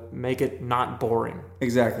to make it not boring.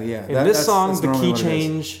 Exactly, yeah. In this song, the key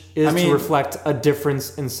change is to reflect a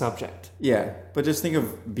difference in subject. Yeah, but just think of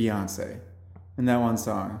Beyonce in that one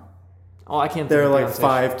song. Oh, I can't. There are like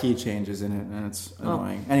 5 key changes in it, and it's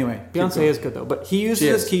annoying. Anyway, Beyonce is good though, but he uses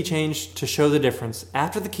this key change to show the difference.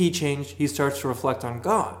 After the key change, he starts to reflect on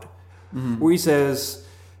God, where he says,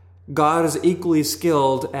 God is equally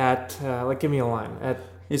skilled at, give me a line.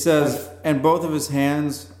 He says, and both of his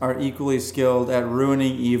hands are equally skilled at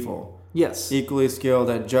ruining evil. Yes. Equally skilled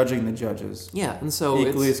at judging the judges. Yeah, and so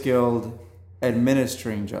equally skilled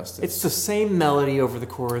administering justice. It's the same melody over the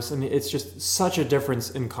chorus, and it's just such a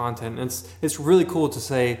difference in content. It's really cool to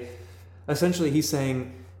say, essentially he's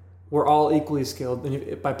saying we're all equally skilled,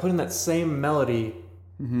 and by putting that same melody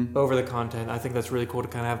over the content, I think that's really cool to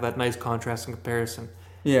kind of have that nice contrast and comparison.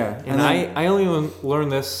 Yeah. And I only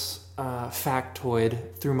learned this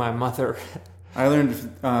factoid through my mother. I learned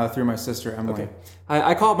through my sister, Emily. Okay.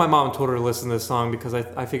 I called my mom and told her to listen to this song because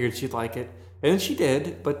I figured she'd like it. And she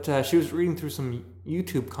did, but she was reading through some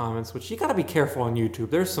YouTube comments, which you got to be careful on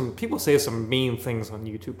YouTube. There's some people say some mean things on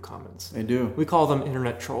YouTube comments. They do. We call them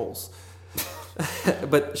internet trolls.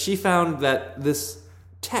 But she found that this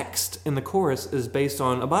text in the chorus is based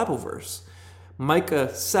on a Bible verse,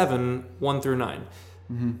 Micah 7, 1 through 9.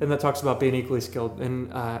 And that talks about being equally skilled,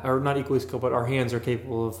 and or not equally skilled, but our hands are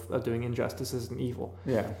capable of doing injustices and evil.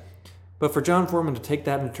 Yeah. But for John Foreman to take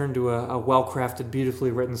that and turn to a well-crafted,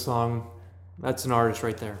 beautifully written song, that's an artist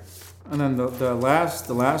right there. And then the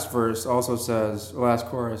last verse also says, the last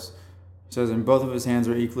chorus says, and both of his hands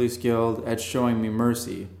are equally skilled at showing me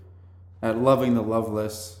mercy, at loving the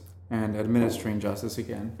loveless, and administering justice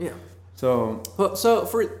again. Yeah. So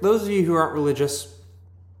for those of you who aren't religious,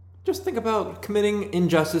 just think about committing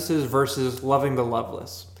injustices versus loving the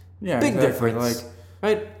loveless. yeah, Big exactly. difference.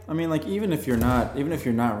 Right? I mean, like even if you're not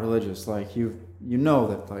religious, like you know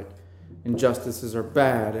that like injustices are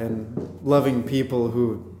bad, and loving people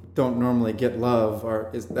who don't normally get love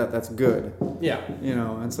that's good. Yeah. You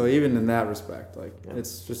know, and so even in that respect, like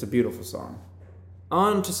it's just a beautiful song.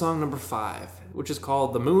 On to song number 5, which is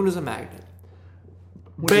called "The Moon Is a Magnet."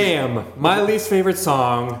 Bam! My least favorite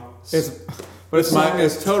song. But this song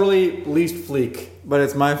is totally least fleek. But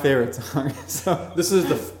it's my favorite song. So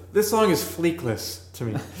This song is fleekless to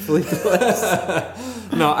me. Fleekless?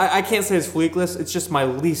 No, I can't say it's fleekless. It's just my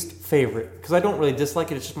least favorite. Because I don't really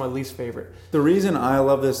dislike it. It's just my least favorite. the reason I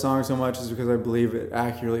love this song so much is because I believe it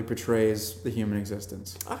accurately portrays the human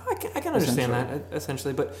existence. I can understand that,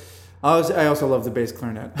 essentially. But I also love the bass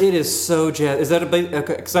clarinet. it is so jazz. Is that a bass?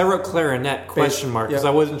 Because I wrote clarinet, question mark, because yeah.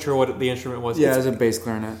 I wasn't sure what the instrument was. Yeah, it's a bass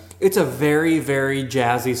clarinet. It's a very, very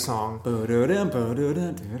jazzy song.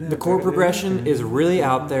 The chord progression is really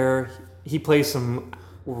out there. He plays some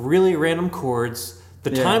really random chords. The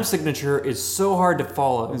time signature is so hard to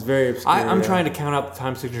follow. It's very obscure. I'm trying to count out the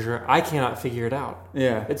time signature. I cannot figure it out.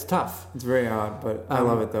 Yeah. It's tough. It's very odd, but I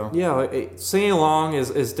love it though. Yeah, singing along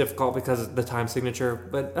is difficult because of the time signature.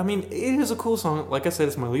 But, I mean, it is a cool song. Like I said,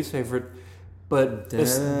 it's my least favorite. But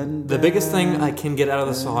the biggest thing I can get out of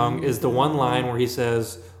the song is the one line where he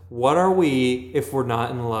says, "What are we if we're not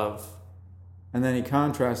in love?" And then he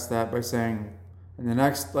contrasts that by saying, in the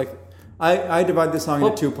next, like, I divide this song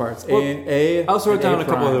into two parts. A. I also wrote down a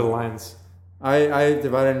couple prime. other lines. I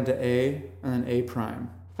divided into A and then A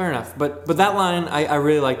prime. Fair enough. But that line, I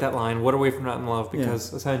really like that line. What are we if we're not in love?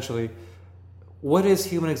 Because essentially, what is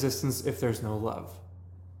human existence if there's no love?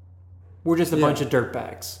 We're just a bunch of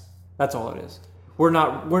dirtbags. That's all it is. We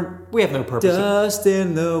have no purpose. Dust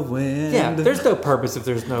in the wind. Yeah, there's no purpose if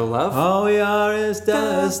there's no love. All we are is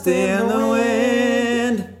dust in the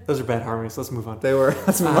wind. Those are bad harmonies. Let's move on. They were.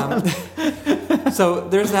 Let's move on. So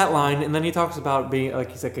there's that line, and then he talks about being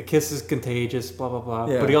like, he's like, a kiss is contagious, blah blah blah.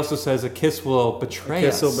 Yeah. But he also says a kiss will betray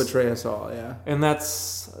us. A kiss will betray us all. Yeah. And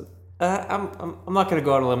that's I'm not going to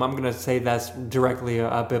go out on a limb. I'm going to say that's directly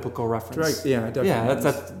a biblical reference. Yeah, definitely. Yeah,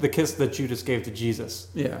 that's the kiss that Judas gave to Jesus.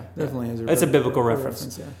 Yeah, definitely is. It's a biblical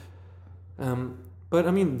reference. Yeah. But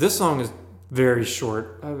I mean, this song is very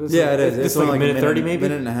short. It is. It's like a minute 30, maybe.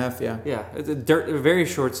 Minute and a half. Yeah. Yeah, it's a very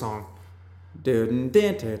short song. If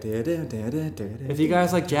you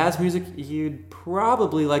guys like jazz music, you'd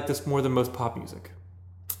probably like this more than most pop music.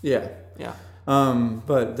 Yeah. Yeah.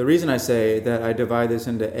 But the reason I say that I divide this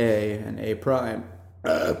into A and A prime,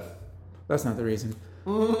 that's not the reason.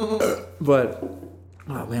 But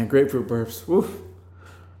oh man, grapefruit burps. Woof.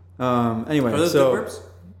 Anyway, Are those so good burps?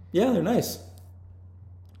 yeah, they're nice.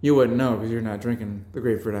 You wouldn't know because you're not drinking the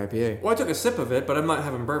grapefruit IPA. Well, I took a sip of it, but I'm not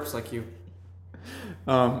having burps like you.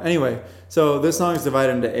 Anyway, so this song is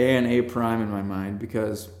divided into A and A prime in my mind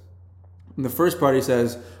because in the first part he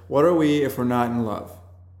says, "What are we if we're not in love?"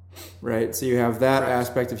 Right? So you have that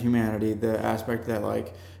aspect of humanity, the aspect that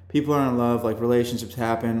like people are in love, like relationships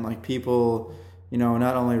happen, like people, you know,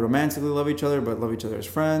 not only romantically love each other, but love each other as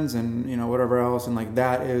friends and, you know, whatever else. And like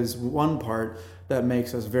that is one part that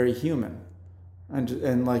makes us very human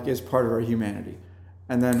and like is part of our humanity.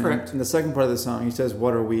 And then in the second part of the song, he says,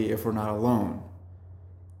 "What are we if we're not alone?"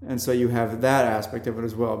 And so you have that aspect of it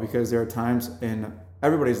as well, because there are times in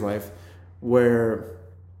everybody's life where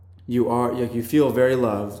you are like you feel very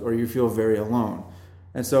loved or you feel very alone.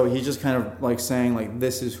 And so he's just kind of like saying like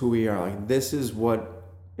this is who we are. Like this is what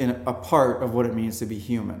in a part of what it means to be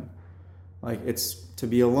human. Like it's to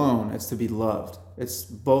be alone. It's to be loved. It's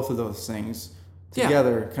both of those things Yeah.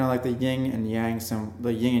 together, kind of like the yin and yang.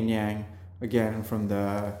 The yin and yang again from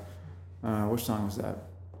the which song was that?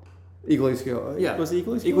 Equally Skilled. Yeah. Was it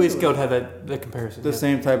Equally Skilled? Equally Skilled had the comparison. The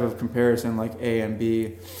same type of comparison, like A and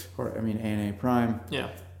B, or I mean A and A prime. Yeah.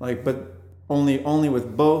 Like, but only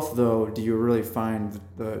with both though do you really find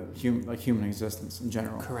the human existence in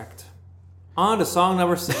general. Correct. On to song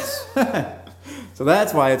number 6. So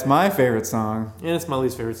that's why it's my favorite song. And it's my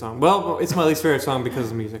least favorite song. Well, it's my least favorite song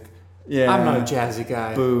because of music. Yeah. I'm not a jazzy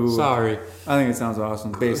guy. Boo. Sorry. I think it sounds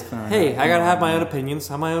awesome. Based on Hey, I gotta have my own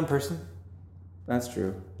opinions. I'm my own person. That's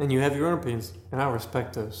true. And you have your own opinions. And I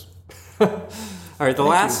respect those. Alright, the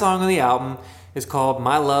last song on the album is called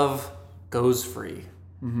My Love Goes Free.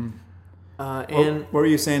 Mm-hmm. And what were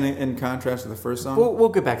you saying in contrast to the first song? we'll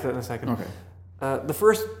get back to that in a second. Okay. The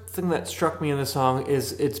first thing that struck me in this song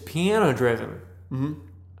is it's piano driven,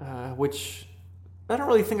 Mm-hmm. which I don't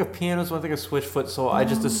really think of pianos when I think of Switchfoot Soul. I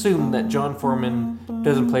just assume that John Foreman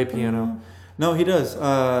doesn't play piano. No, he does. In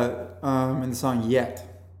the song "Yet"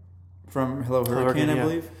 from Hello Hurricane, I yeah.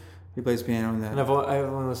 believe, he plays piano in that. And I've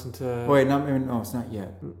only listened to. Wait, no, it's not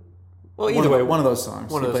 "Yet." Well, either way, one of those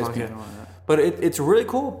songs. One he of those plays songs, piano on that. But it's really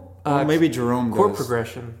cool. Well, maybe Jerome chord does.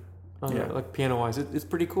 progression, Yeah. like piano wise, it's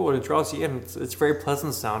pretty cool. And it draws you in. It's very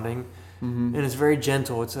pleasant sounding, Mm-hmm. and it's very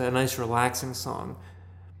gentle. It's a nice, relaxing song.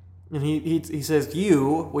 And he says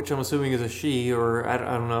 "you," which I'm assuming is a she, or I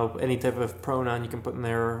don't know, any type of pronoun you can put in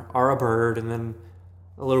there, are a bird. And then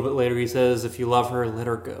a little bit later he says, "If you love her, let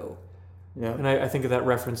her go." Yeah. And I think of that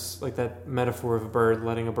reference, like that metaphor of a bird,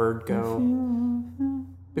 letting a bird go.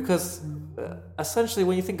 Because essentially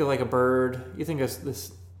when you think of like a bird, you think of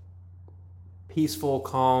this peaceful,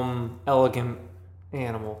 calm, elegant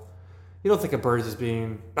animal. You don't think of birds as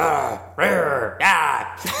being, rare,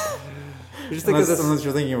 You just think of this. Unless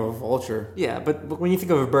you're thinking of a vulture. Yeah, but when you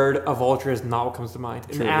think of a bird, a vulture is not what comes to mind.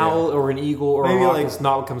 An True, owl yeah. or an eagle or Maybe a hawk like is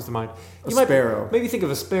not what comes to mind. a sparrow. Maybe think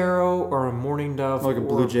of a sparrow or a mourning dove. Like a or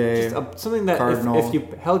blue jay, just something that cardinal, if you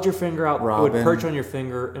held your finger out, robin, would perch on your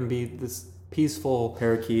finger and be this peaceful,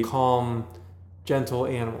 parakeet. calm, gentle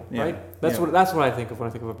animal, Yeah. right? That's Yeah. that's what I think of when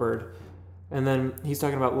I think of a bird. And then he's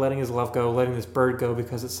talking about letting his love go, letting this bird go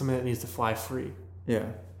because it's something that needs to fly free. Yeah.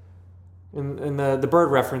 And the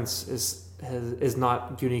bird reference is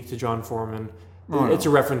not unique to John Foreman. Oh, It's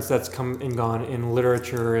no. a reference that's come and gone in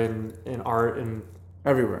literature and in art and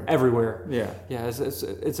Everywhere. everywhere. Yeah. Yeah,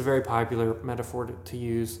 it's a very popular metaphor to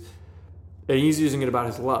use. And he's using it about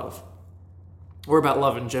his love. Or about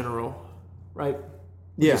love in general, right?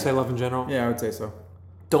 Would Yeah. you say love in general? Yeah, I would say so.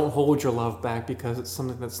 Don't hold your love back because it's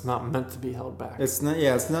something that's not meant to be held back. It's not.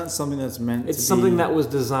 Yeah, it's not something that's meant. It's to something be, that was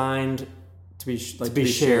designed to be to be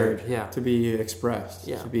shared. Yeah. To be expressed.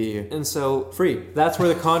 Yeah. To be And so free. that's where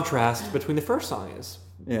the contrast between the first song is.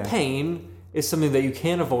 Yeah. Pain is something that you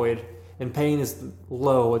can't avoid, and pain is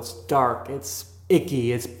low, it's dark, it's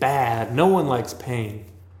icky, it's bad. No one likes pain.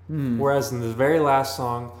 Whereas in the very last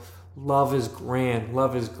song, love is grand,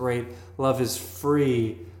 love is great, love is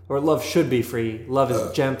free, or love should be free, love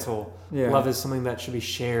is gentle, Yeah. love is something that should be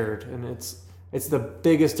shared, and it's the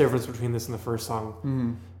biggest difference between this and the first song.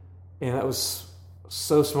 Mm-hmm. And that was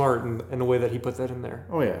so smart in the way that he put that in there.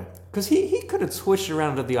 Oh yeah. Because he could have switched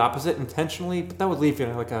around to the opposite intentionally, but that would leave you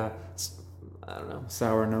like a, I don't know.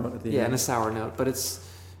 Sour note at the Yeah, end. and a sour note. But it's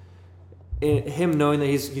him knowing that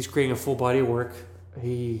he's creating a full body of work.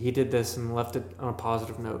 He did this and left it on a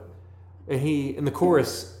positive note. And in the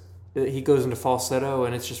chorus, he goes into falsetto,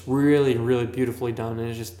 and it's just really, really beautifully done. And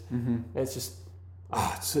it's just,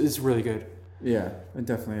 it's really good. Yeah, it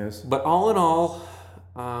definitely is. But all in all,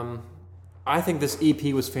 I think this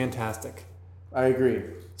EP was fantastic. I agree.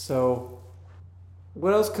 So,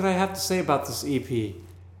 what else could I have to say about this EP?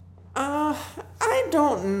 I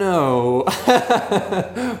don't know.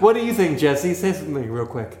 What do you think, Jesse? Say something real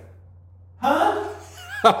quick. Huh?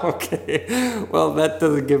 Okay. Well, that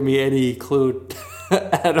doesn't give me any clue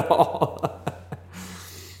at all.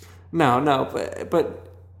 No, but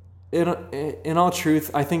in all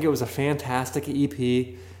truth, I think it was a fantastic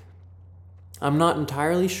EP. I'm not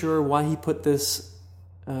entirely sure why he put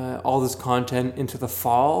all this content into the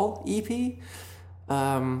fall EP.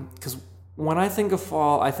 Because when I think of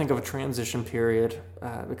fall, I think of a transition period,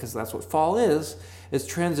 because that's what fall is. It's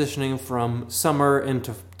transitioning from summer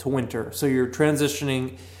into winter. So you're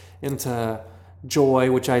transitioning into joy,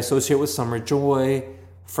 which I associate with summer, joy,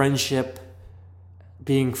 friendship,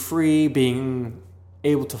 being free, being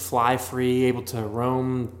able to fly free, able to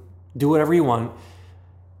roam, do whatever you want,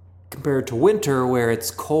 compared to winter where it's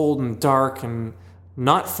cold and dark and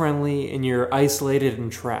not friendly and you're isolated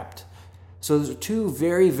and trapped. So those are two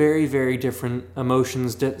very, very, very different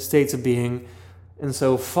emotions, states of being. And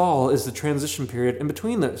so fall is the transition period in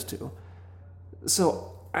between those two.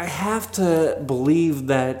 So I have to believe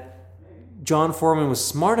that John Foreman was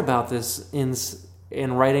smart about this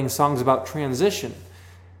in writing songs about transition.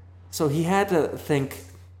 So he had to think,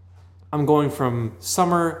 I'm going from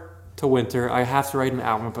summer to winter. I have to write an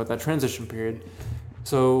album about that transition period.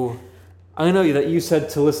 So I know that you said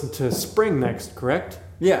to listen to spring next, correct?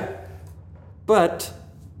 Yeah. But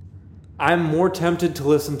I'm more tempted to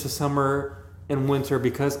listen to summer and winter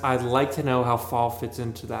because I'd like to know how fall fits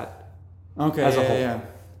into that. Okay. As a whole. Yeah.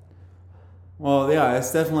 Well, yeah,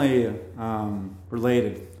 it's definitely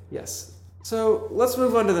related. Yes. So let's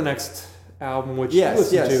move on to the next album, which you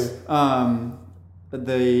listened to.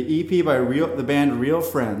 The EP by the band Real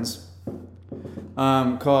Friends,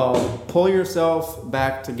 called "Pull Yourself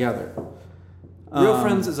Back Together." Real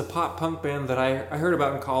Friends is a pop punk band that I heard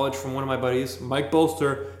about in college from one of my buddies, Mike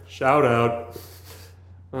Bolster. Shout out.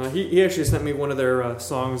 He actually sent me one of their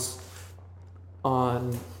songs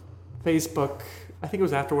on Facebook. I think it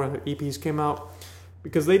was after one of the EPs came out,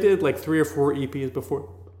 because they did like 3 or 4 EPs before.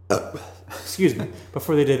 Excuse me,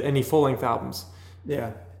 before they did any full length albums.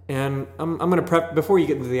 Yeah. And I'm gonna before you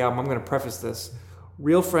get into the album, I'm gonna preface this.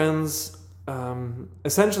 Real Friends,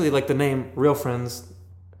 essentially like the name Real Friends.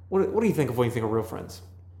 What do you think of when you think of Real Friends?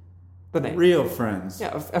 The name. Real Friends.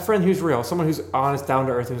 Yeah, a friend who's real, someone who's honest, down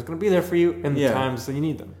to earth, who's going to be there for you in the times that you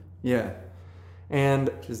need them. Yeah. And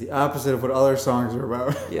which is the opposite of what other songs are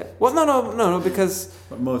about. Yeah. Well, no, because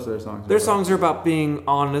but most of their songs. Their songs are about being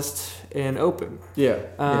honest and open. Yeah.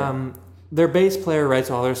 Their bass player writes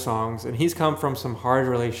all their songs, and he's come from some hard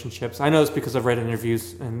relationships. I know it's because I've read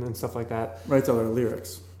interviews and stuff like that. Writes all their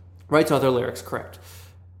lyrics. Writes all their lyrics, correct.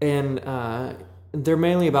 And they're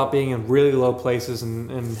mainly about being in really low places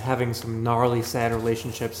and having some gnarly, sad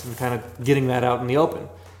relationships and kind of getting that out in the open.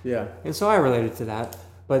 Yeah. And so I related to that.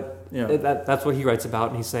 But that's what he writes about,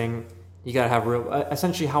 and he's saying you got to have real...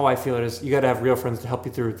 essentially how I feel it is you got to have real friends to help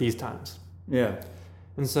you through these times. Yeah.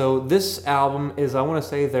 And so this album is, I want to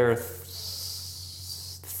say, their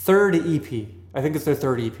third EP. I think it's their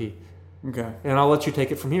third EP. Okay. And I'll let you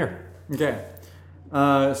take it from here. Okay.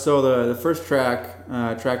 So the first track,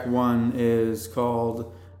 track 1, is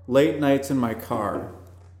called "Late Nights in My Car,"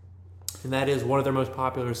 and that is one of their most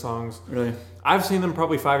popular songs. Really, I've seen them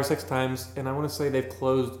probably 5 or 6 times, and I want to say they've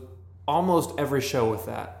closed almost every show with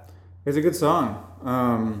that. It's a good song.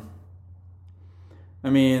 I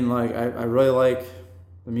mean, like I really like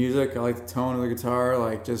the music. I like the tone of the guitar.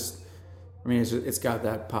 Like it's got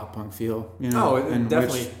that pop punk feel, you know. Oh,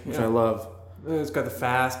 definitely, which I love. It's got the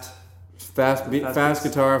fast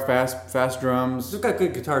guitar, fast drums. It's got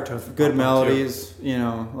good guitar tones, good melodies, you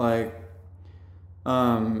know, like.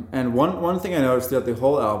 And one thing I noticed throughout the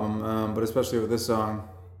whole album, but especially with this song,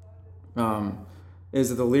 is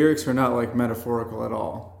that the lyrics are not like metaphorical at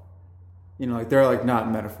all. You know, like they're like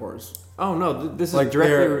not metaphors. Oh no, this is like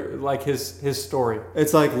directly like his story.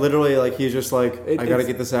 It's like literally like he's just like I got to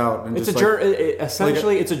get this out, and it's just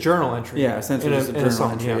essentially it's a journal entry. Yeah, essentially it's a journal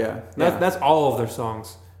song, entry. Yeah. That's all of their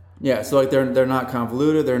songs. Yeah, so like they're not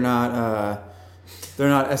convoluted. They're not.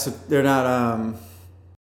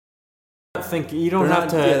 Think you don't have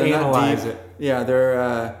to analyze it. Yeah,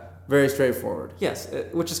 they're very straightforward. Yes,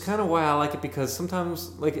 which is kind of why I like it, because sometimes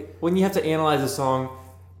like when you have to analyze a song,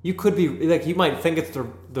 you could be like you might think it's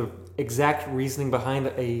the exact reasoning behind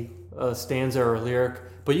a stanza or a lyric,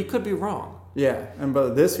 but you could be wrong. Yeah,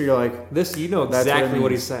 but this you're like you know exactly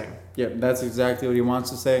what he's saying. Yeah, that's exactly what he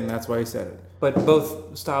wants to say, and that's why he said it. But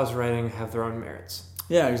both styles of writing have their own merits.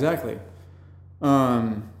 Yeah, exactly.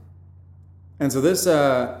 And so this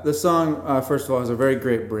song, first of all, has a very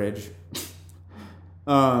great bridge.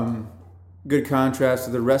 Good contrast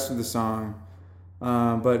to the rest of the song.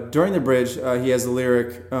 But during the bridge, he has the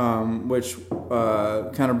lyric, which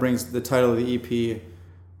kind of brings the title of the EP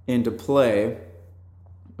into play.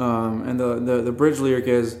 And the bridge lyric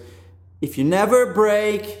is, "If you never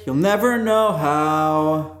break, you'll never know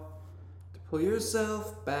how to pull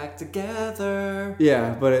yourself back together."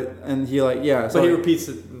 Yeah, but he repeats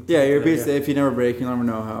it. Yeah, he repeats it. If you never break, you'll never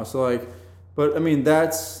know how. So like, but I mean,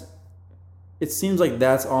 it seems like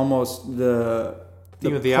that's almost the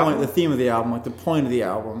theme of the album. The theme of the album, like the point of the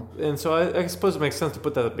album. And so I suppose it makes sense to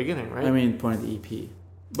put that at the beginning, right? I mean, point of the EP.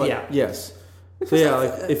 But yeah. Yes. So yeah,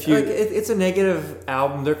 like if you, it's a negative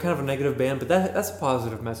album. They're kind of a negative band, but that's a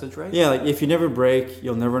positive message, right? Yeah, like if you never break,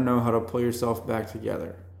 you'll never know how to pull yourself back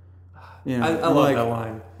together. You know, I love that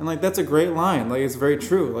line. And like that's a great line. Like it's very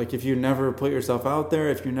true. Like if you never put yourself out there,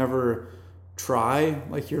 if you never try,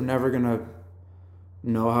 like you're never gonna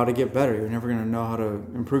know how to get better. You're never gonna know how to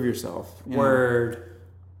improve yourself. You know? Word.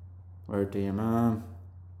 Word to your mom.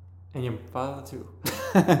 And your father too.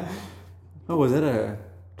 Oh, was that a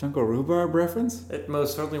Jungle Rhubarb reference? It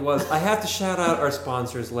most certainly was. I have to shout out our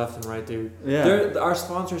sponsors left and right, dude. Yeah. Our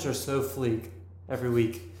sponsors are so fleek every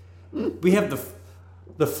week. We have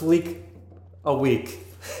the fleek a week.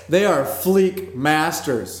 They are fleek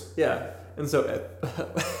masters. Yeah. And so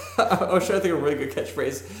I was trying to think of a really good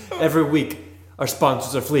catchphrase. Every week, our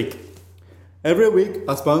sponsors are fleek. Every week,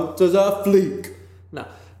 our sponsors are fleek. No.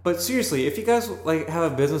 But seriously, if you guys like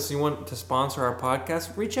have a business and you want to sponsor our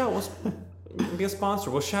podcast, reach out. We'll be a sponsor.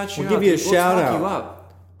 We'll shout you out. We'll give you a We'll shout talk out. you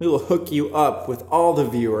up. We will hook you up with all the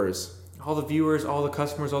viewers. All the viewers, all the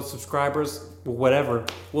customers, all the subscribers, whatever.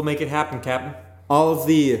 We'll make it happen, Captain. All of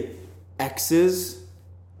the X's, I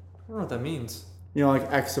don't know what that means. you know,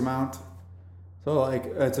 like X amount. So, like,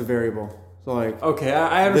 it's a variable. So, like, Okay,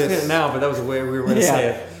 I understand This. it now, but that was the way we were going to say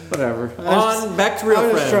it. whatever. Back to Real I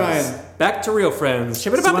was Friends. just trying. Back to Real Friends.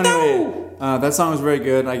 So anyway, that song was very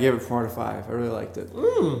good. I gave it 4 out of 5. I really liked it.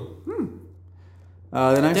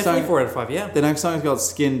 The next Definitely song, 4 out of 5, yeah. the next song is called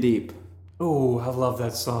 "Skin Deep." Oh, I love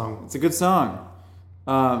that song. It's a good song,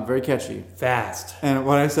 very catchy. Fast. And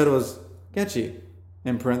what I said was catchy.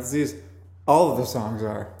 In parentheses, all of the songs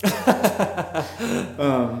are.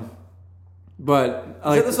 But I Is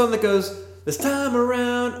like that the song that goes, "This time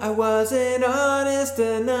around, I wasn't honest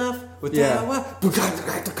enough with Yeah. how I-"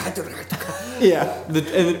 yeah,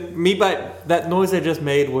 And me by that noise I just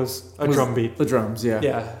made was a drum beat. The drums, yeah.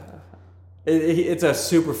 Yeah. It's a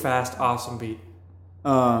super fast, awesome beat.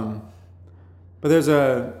 But there's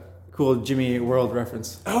a cool Jimmy Eat World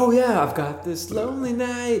reference. Oh yeah, I've got this lonely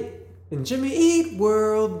night in Jimmy Eat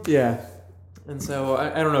World. Yeah. And so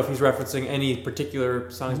I don't know if he's referencing any particular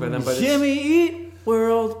songs by them, but Jimmy Eat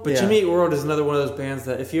World. But Yeah. Jimmy Eat World is another one of those bands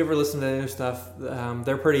that if you ever listen to their new stuff,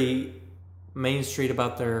 they're pretty main street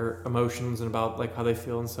about their emotions and about like how they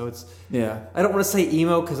feel, and so it's. Yeah. I don't want to say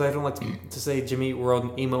emo because I don't like to say Jimmy Eat World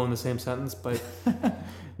and emo in the same sentence, but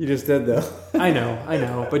You just did though. I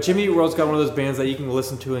know. But Jimmy Eat World's got one of those bands that you can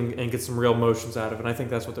listen to and get some real emotions out of, and I think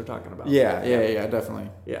that's what they're talking about. Yeah, definitely.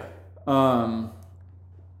 Yeah.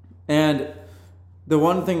 And the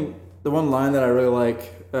one line that I really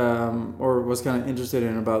like, or was kind of interested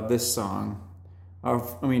in about this song,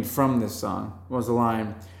 from this song, was the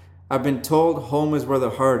line, "I've been told home is where the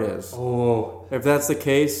heart is. Oh. If that's the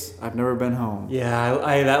case, I've never been home." Yeah,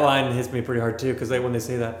 that line hits me pretty hard too because when they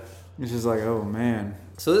say that. It's just like, oh man.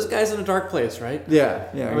 So this guy's in a dark place, right? Yeah,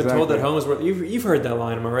 I've been told that home is where you've heard that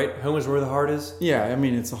line, am I right? Home is where the heart is. Yeah, I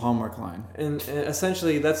mean it's a Hallmark line. And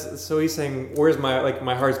essentially, that's so he's saying, "Where's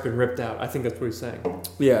my heart's been ripped out." I think that's what he's saying.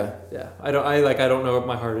 Yeah. Yeah, I don't know what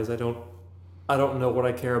my heart is. I don't know what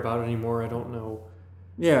I care about anymore. I don't know.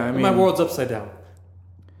 Yeah, I mean My world's upside down.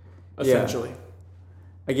 Essentially.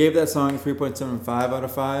 I gave that song 3.75 out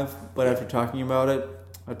of 5, but after talking about it,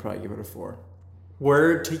 I'd probably give it a 4.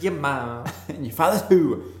 Word to your mom. And your father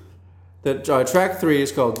who? The track 3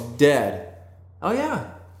 is called "Dead," Oh yeah.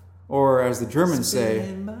 or as the Germans say,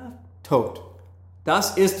 Spin my- "Tot."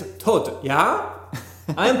 Das ist tot. Yeah.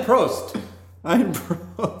 Ein Prost. Ein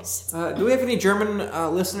Prost. Do we have any German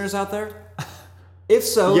listeners out there? If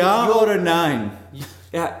so, Ja you'll- oder nein?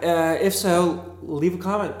 Yeah, if so, leave a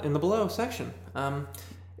comment in the below section.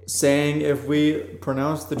 Saying if we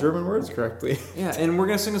pronounce the German words correctly. Yeah, and we're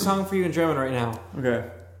gonna sing a song for you in German right now. Okay.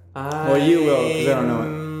 Well, you will, 'cause I don't know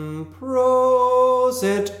Ein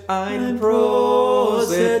Prosit, ein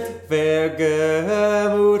Prosit,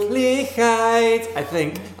 Vergemutlichkeit. I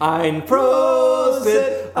think. Ein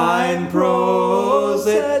Prosit, ein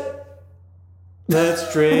Prosit.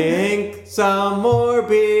 Let's drink some more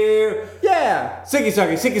beer. Yeah. Sicky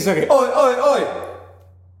sucky, sicky sucky. Oi, oi, oi.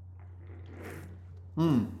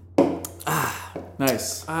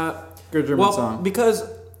 Nice. Good German song. Because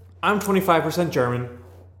I'm 25% German.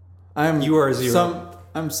 You are 0.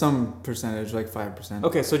 I'm some percentage, like 5%.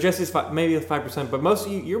 Okay, so Jesse's maybe 5%, but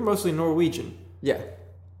you're mostly Norwegian. Yeah.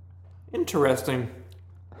 Interesting.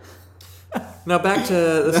 Now back to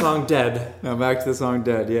the song "Dead," Now back to the song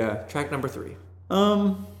 "Dead." Yeah. track number 3.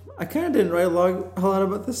 I kind of didn't write a lot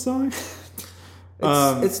about this song.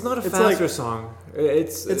 It's not a it's faster like- song.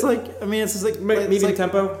 It's like, I mean, it's just like medium it's like,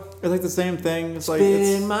 tempo. It's like the same thing. It's like Spit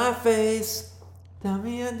in it's, my face. Tell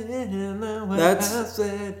me I didn't know what That's- I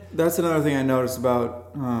said. that's another thing I noticed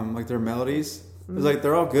about like their melodies. It's like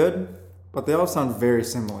they're all good, but they all sound very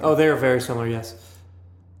similar. Oh, they're very similar. Yes.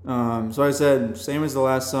 So I said same as the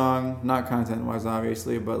last song, not content-wise,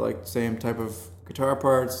 obviously, but like same type of guitar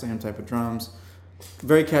parts, same type of drums.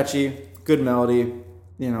 Very catchy, good melody.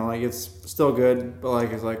 You know, like it's still good, but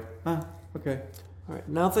like it's like, okay. All right,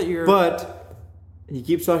 now that you're... But he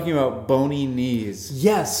keeps talking about bony knees.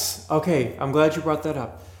 Yes. Okay, I'm glad you brought that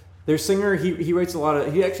up. Their singer, he writes a lot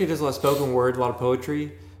of... He actually does a lot of spoken word, a lot of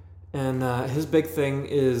poetry. And his big thing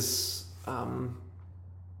is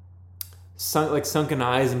sunken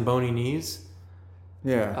eyes and bony knees.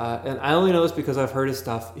 Yeah. And I only know this because I've heard his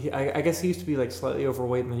stuff. I guess he used to be like slightly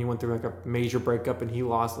overweight, and then he went through like a major breakup, and he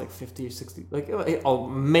lost like 50 or 60, like a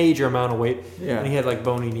major amount of weight. Yeah. And he had like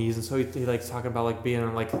bony knees, and so he likes talking about like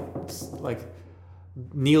being like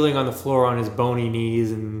kneeling on the floor on his bony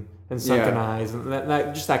knees and sunken eyes and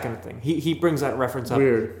that just that kind of thing. He brings that reference up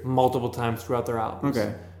multiple times throughout their albums.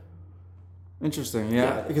 Okay. Interesting.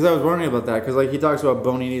 Yeah. Because I was wondering about that because like he talks about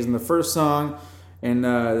bony knees in the first song. And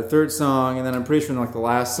the third song, and then I'm pretty sure in like the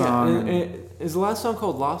last song. Is the last song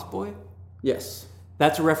called Lost Boy? Yes.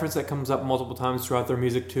 That's a reference that comes up multiple times throughout their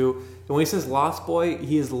music too. And when he says Lost Boy,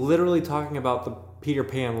 he is literally talking about the Peter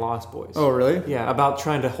Pan Lost Boys. Oh, really? Yeah, about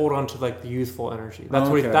trying to hold on to like the youthful energy. That's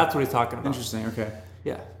what he's talking about. Interesting. Okay.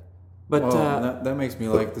 Yeah. But that makes me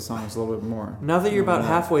like the songs a little bit more. Now that you're about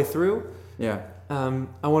halfway through, yeah.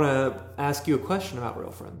 I want to ask you a question about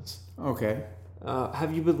Real Friends. Okay.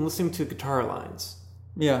 Have you been listening to guitar lines?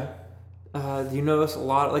 Yeah. Do you notice a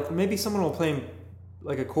lot? Like maybe someone will play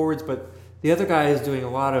like a chords, but the other guy is doing a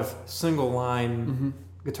lot of single line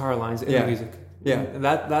guitar lines in the music. Yeah. And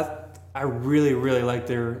that I really really like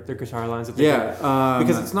their guitar lines. That they do.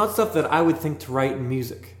 Because it's not stuff that I would think to write in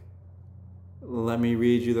music. Let me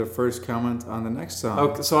read you the first comment on the next song.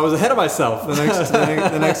 Okay, so I was ahead of myself.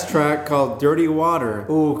 The next track called "Dirty Water."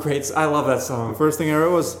 Oh, great! I love that song. The first thing I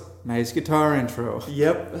wrote was nice guitar intro.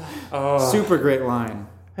 Yep. Super great line.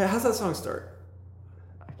 Hey, how's that song start?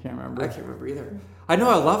 I can't remember. I can't remember either. I know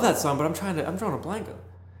I love that song, but I'm drawing a blank. Do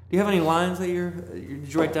you have any lines that did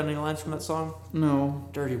you write down any lines from that song? No.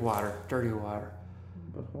 Dirty Water, Dirty Water.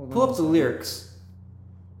 Pull up the lyrics.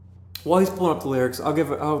 While he's pulling up the lyrics, I'll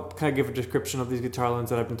kind of give a description of these guitar lines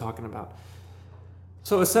that I've been talking about.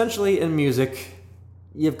 So essentially in music,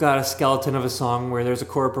 you've got a skeleton of a song where there's a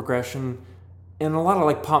chord progression. In a lot of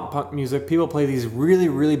like pop punk music, people play these really,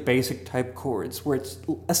 really basic type chords where it's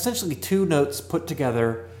essentially two notes put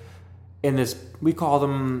together in this, we call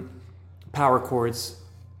them power chords.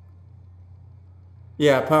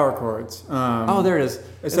 Yeah, power chords. There it is.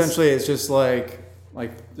 Essentially, it's just like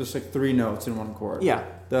three notes in one chord. Yeah.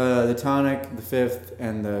 The tonic, the fifth,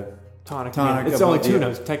 and the tonic. Yeah. It's only two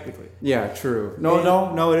notes technically. Yeah, true.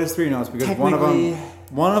 No, it is three notes because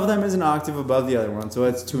one of them is an octave above the other one, so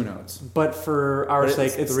it's two notes. But for our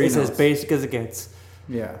sake, it's as basic as it gets.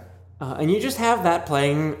 Yeah. And you just have that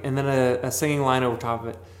playing and then a singing line over top of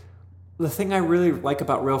it. The thing I really like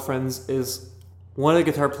about Real Friends is one of the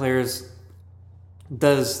guitar players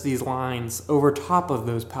does these lines over top of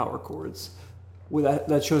those power chords.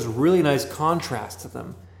 That shows really nice contrast to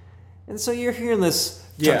them. And so you're hearing this...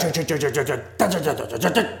 Yeah. Like super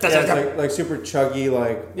chuggy,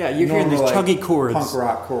 you're hearing these chuggy chords. Punk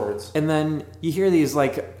rock chords. And then you hear these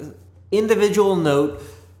like individual note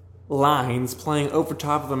lines playing over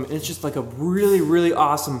top of them. And it's just like a really, really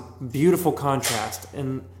awesome, beautiful contrast.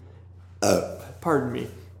 And pardon me.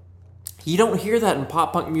 You don't hear that in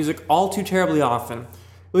pop punk music all too terribly often. At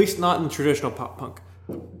least not in traditional pop punk.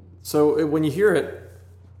 So when you hear it,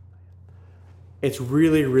 it's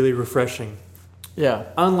really, really refreshing. Yeah.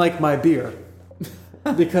 Unlike my beer.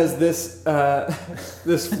 Because this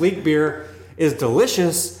Fleek beer is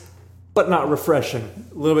delicious, but not refreshing.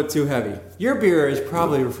 A little bit too heavy. Your beer is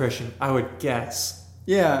probably refreshing, I would guess.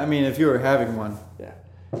 Yeah, I mean, if you were having one. Yeah.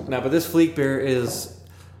 No, but this Fleek beer is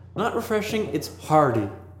not refreshing, it's hearty.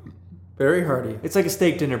 Very hearty. It's like a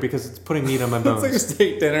steak dinner because it's putting meat on my bones. It's like a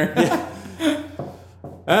steak dinner. Yeah.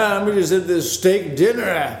 I'm going to just hit this steak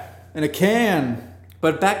dinner in a can.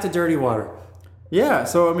 But back to Dirty Water. Yeah,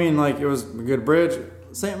 so I mean, like, it was a good bridge.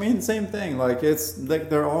 Same thing. Like, it's like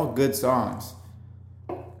they're all good songs.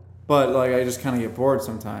 But like, I just kind of get bored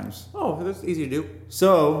sometimes. Oh, that's easy to do.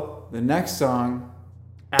 So the next song,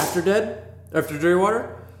 After Dirty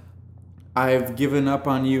Water, I've Given Up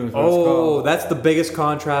on You. Is what it's called. That's the biggest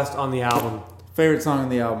contrast on the album. Favorite song on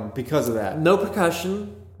the album because of that. No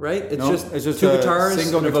percussion. Right? It's just two guitars,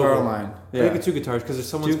 single and guitar a vocal line. Yeah. Maybe two guitars because there's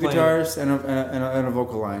someone's two guitars and a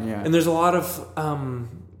vocal line. Yeah. And there's a lot of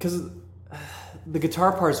because the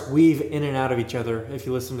guitar parts weave in and out of each other. If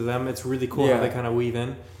you listen to them, it's really cool how they kind of weave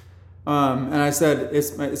in. And I said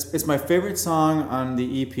it's my favorite song on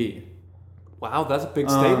the EP. Wow, that's a big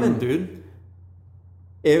statement, dude.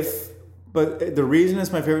 But the reason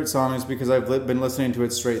it's my favorite song is because I've been listening to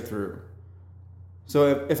it straight through.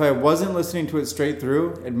 So if I wasn't listening to it straight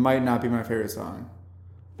through, it might not be my favorite song.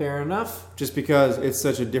 Fair enough. just because it's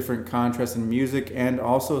such a different contrast in music and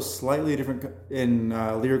also slightly different in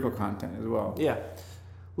lyrical content as well. Yeah.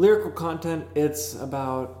 Lyrical content, it's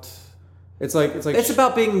about It's like it's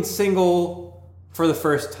about being single for the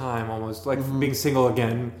first time, almost like being single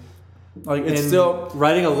again. like it's and still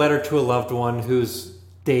writing a letter to a loved one who's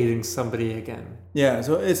dating somebody again. yeah.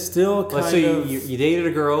 So it's still kind Let's say of you dated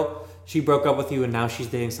a girl, she broke up with you, and now she's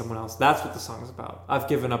dating someone else. That's what the song's about. I've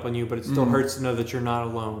given up on you, but it still hurts to know that you're not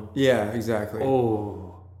alone. yeah, exactly.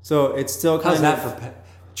 Oh, So it's still kind how's that of for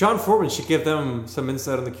John Foreman should give them some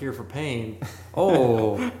insight on the cure for pain.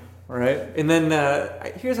 Oh, right. and then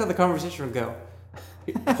here's how the conversation would go.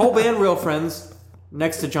 Whole band, Real Friends,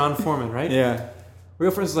 next to John Foreman, right? Yeah,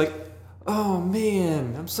 Real Friends is like, oh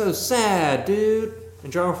man, I'm so sad, dude.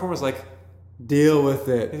 And John Foreman's like, deal with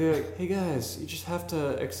it. they're like, hey guys, you just have to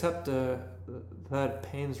accept that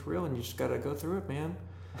pain's real and you just gotta go through it, man.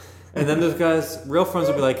 And then those guys, Real Friends,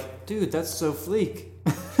 will be like, dude, that's so fleek.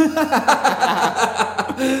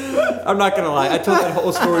 I'm not gonna lie, I told that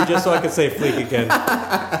whole story just so I could say fleek again.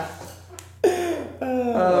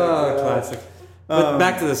 Classic. But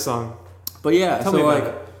back to this song. But yeah, Tell so me about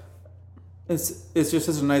like it. it's just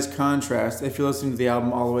such a nice contrast if you're listening to the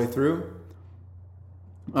album all the way through.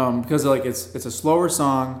 Because like it's a slower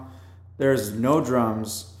song. There's no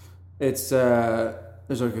drums. It's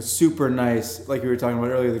there's like a super nice, like we were talking about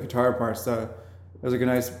earlier, the guitar parts. There's like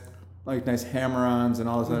a nice hammer-ons and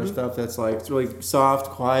all this other stuff that's like it's really soft,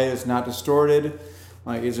 quiet. It's not distorted.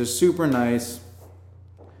 Like it's just super nice.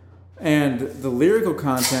 And the lyrical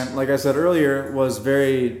content, like I said earlier, was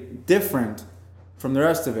very different from the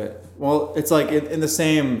rest of it. Well, it's like in the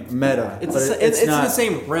same meta. It's, but it's in not, the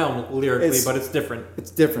same realm lyrically, it's- but it's different. It's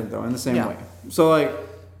different though, in the same Yeah. way. So like,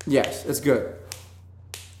 yes, it's good.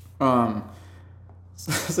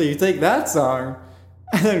 So you take that song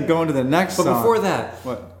and then go into the next But song. before that,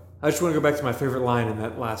 What? I just want to go back to my favorite line in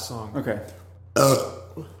that last song. Okay.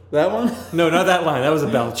 That one? No, not that line. That was a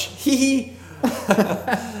belch. Hee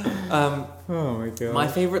Oh my god. My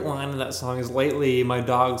favorite line in that song is lately, my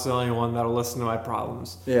dog's the only one that'll listen to my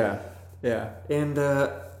problems. Yeah. Yeah. And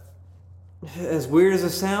as weird as it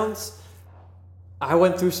sounds, I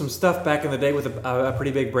went through some stuff back in the day with a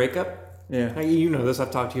pretty big breakup. Yeah. You know this.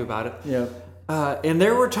 I've talked to you about it. Yeah. And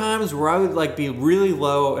there were times where I would like be really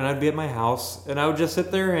low, and I'd be at my house, and I would just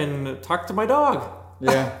sit there and talk to my dog.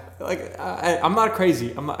 Yeah. Like I'm not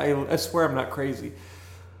crazy. I swear I'm not crazy.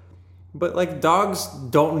 But like dogs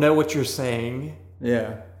don't know what you're saying,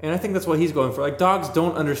 Yeah. and I think that's what he's going for. Like dogs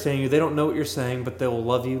don't understand you. They don't know what you're saying, but they will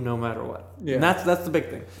love you no matter what. Yeah. And that's the big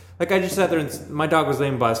thing. Like I just sat there and my dog was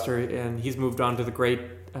named Buster, and he's moved on to the great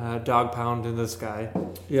dog pound in the sky.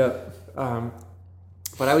 Yeah.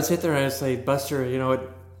 But I would sit there and I'd say, Buster, you know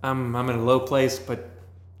what? I'm in a low place, but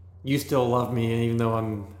you still love me, even though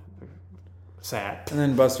I'm sad. And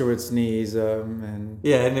then Buster would sneeze, and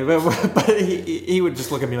Yeah, but he would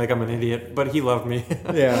just look at me like I'm an idiot, but he loved me.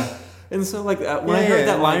 yeah. And so, like, when I heard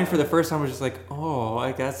that line for the first time, I was just like, oh,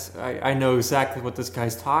 I guess I know exactly what this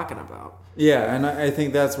guy's talking about. Yeah, and I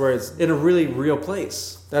think that's where it's In a really real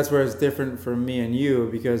place. different from me and you,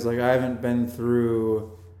 because like I haven't been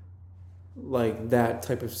through like that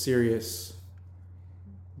type of serious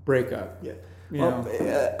breakup. Yeah. You Well,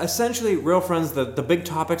 know? essentially, Real Friends, the big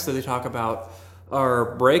topics that they talk about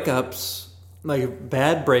are breakups, like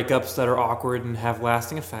bad breakups that are awkward and have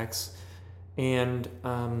lasting effects, and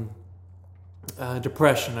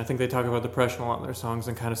depression. I think they talk about depression a lot in their songs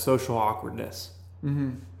and kind of social awkwardness.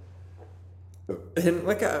 Mm-hmm. And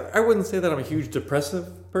like, I wouldn't say that I'm a huge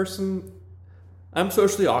depressive person. I'm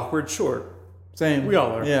socially awkward, sure. Same. We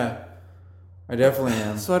all are. Yeah. I definitely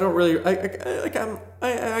am. So I don't really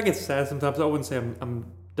I get sad sometimes. I wouldn't say I'm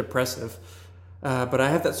depressive, but I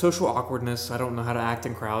have that social awkwardness. I don't know how to act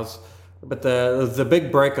in crowds. But the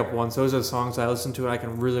big breakup ones, those are the songs I listen to and I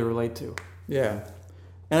can really relate to. Yeah.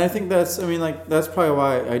 And I think that's probably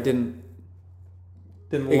why I didn't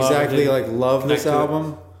Didn't exactly love, like love connect this to it.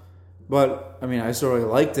 album. But I mean, I still really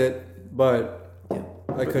liked it, but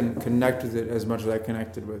I couldn't connect with it as much as I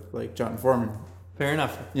connected with like John Foreman. Fair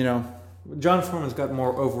enough. You know? John Foreman's got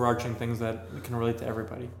more overarching things that can relate to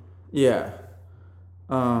everybody. Yeah.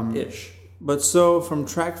 Ish. But so from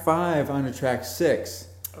track 5 on to track 6.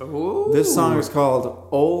 Oh. This song is called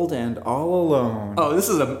Old and All Alone. Oh, this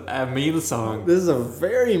is a mean song. This is a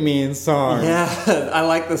very mean song. Yeah, I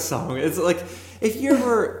like this song. It's like, if you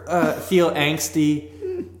ever feel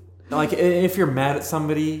angsty, like if you're mad at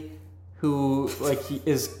somebody who like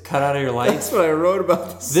is cut out of your life, That's what I wrote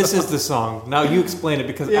about this. this is the song. Now you explain it,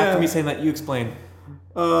 because Yeah. after me saying that, you explain.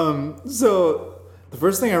 So the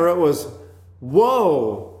first thing I wrote was,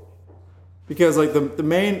 whoa. because like the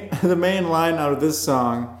main the main line out of this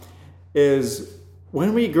song is,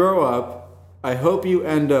 "When we grow up, I hope you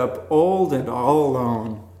end up old and all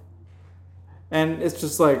alone." And it's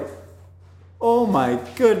just like, oh my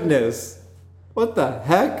goodness, what the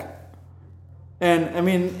heck? And I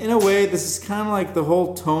mean, in a way, this is kind of like the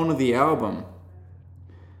whole tone of the album.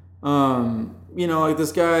 You know, like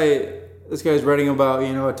this guy's writing about,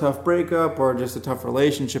 you know, a tough breakup or just a tough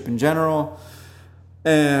relationship in general.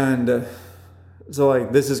 And so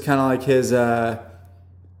like this is kind of like his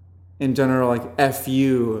in general, like F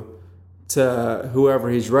you to whoever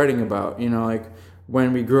he's writing about, you know, like,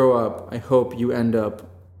 when we grow up, I hope you end up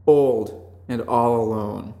old and all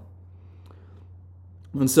alone.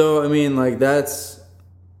 And so, I mean, like,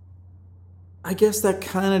 I guess that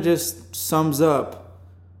kind of just sums up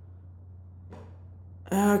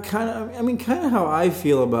kind of how I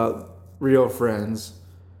feel about Real Friends.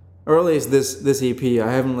 Or at least this EP. I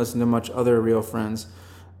haven't listened to much other Real Friends.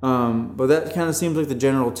 But that kind of seems like the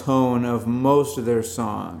general tone of most of their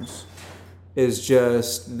songs. Is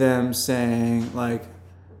just them saying, like,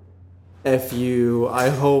 F you, I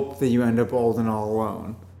hope that you end up old and all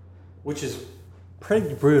alone. Which is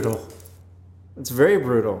pretty brutal. It's very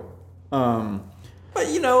brutal. But,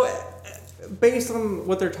 you know, based on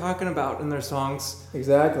what they're talking about in their songs...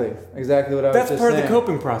 Exactly what I was just saying. That's part of the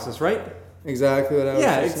coping process, right? Exactly what I was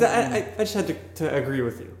just saying. I just had to agree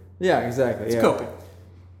with you. Yeah, exactly. It's coping.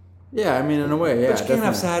 Yeah, I mean, in a way, yeah. But you can't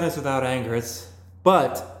have sadness without anger.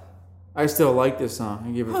 But I still like this song.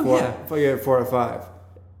 I give it I gave it 4 out of 5.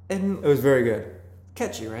 And it was very good.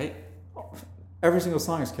 Catchy, right? Every single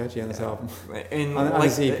song is catchy on this album. And on like,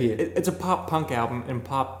 this EP. It's a pop punk album, and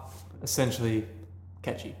pop essentially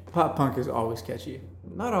catchy. Pop punk is always catchy.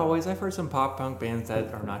 Not always. I've heard some pop punk bands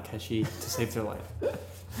that are not catchy to save their life.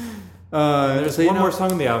 There's one more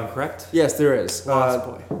song on the album, correct? Yes, there is. Lost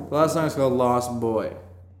Boy. The last song is called Lost Boy.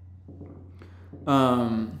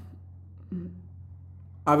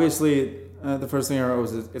 Obviously, the first thing I wrote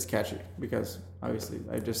was it's catchy because obviously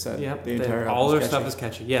I just said the entire album all their catchy. stuff is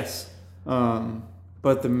catchy. Yes.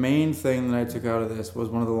 But the main thing that I took out of this was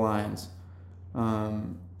one of the lines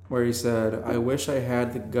where he said, "I wish I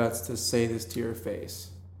had the guts to say this to your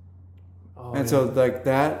face." So like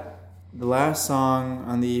that, the last song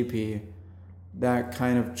on the EP, that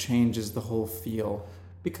kind of changes the whole feel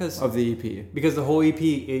of the EP. Because the whole EP,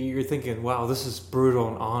 you're thinking, wow, this is brutal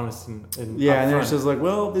and honest and and then it's just like,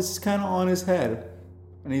 well, this is kind of on his head,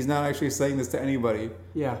 and he's not actually saying this to anybody.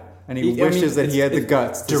 Yeah, and he wishes that he had the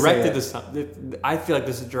guts to directed say it. I feel like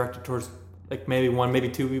this is directed towards like maybe one, maybe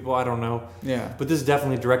two people. I don't know. Yeah, but this is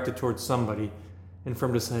definitely directed towards somebody, and for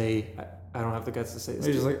him to say, I don't have the guts to say this.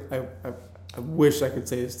 He's just like, I wish I could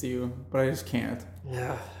say this to you, but I just can't.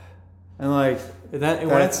 Yeah. And like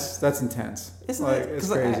that's intense. Isn't like, it?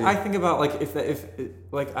 It's crazy. I think about like if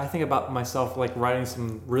I think about myself like writing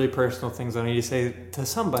some really personal things I need to say to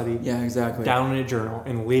somebody. Yeah, exactly. Down in a journal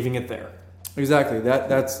and leaving it there. Exactly.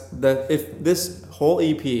 That's if this whole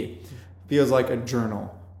EP feels like a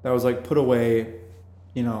journal that was like put away,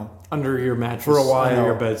 you know, under your mattress for a while, under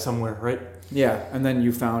your bed somewhere, right? Yeah, and then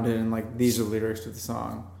you found it, and like these are lyrics to the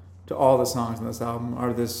song. To all the songs on this album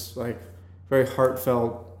are this like very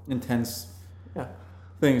heartfelt, intense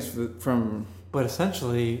things from. But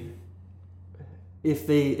essentially, if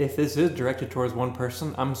this is directed towards one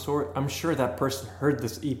person, I'm sure that person heard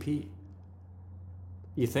this EP.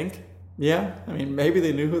 You think? Yeah, I mean, maybe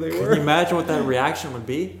they knew who they were. Can you imagine what that reaction would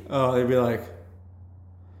be? Oh, they'd be like,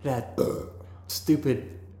 that stupid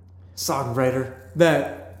songwriter,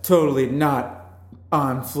 that totally not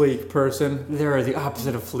on fleek person. They're the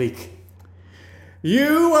opposite of fleek.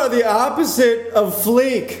 You are the opposite of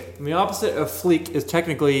fleek. And the opposite of fleek is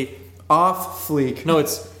technically off fleek. No,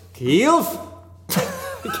 it's Kielf.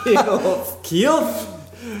 Kielf.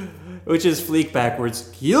 Which is fleek backwards.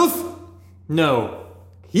 Kielf. No.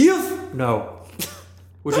 Kielf. No.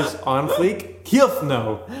 Which is on fleek. Kielf.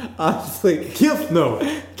 No. On fleek. Kielf. No.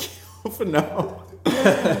 Kielf. No.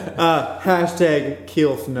 Hashtag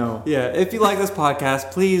Kielf no. Yeah, if you like this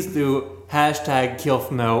podcast, please do hashtag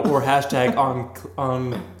Kielf no or hashtag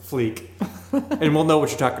on fleek, and we'll know what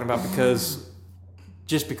you're talking about because.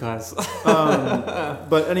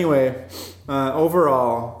 But anyway,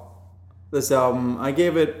 overall, this album I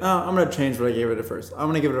gave it. I'm gonna change what I gave it at first. I'm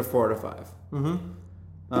gonna give it a 4 out of 5.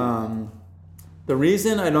 Mm-hmm. The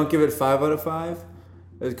reason I don't give it 5 out of 5.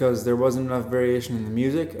 Is because there wasn't enough variation in the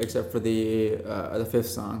music, except for the 5th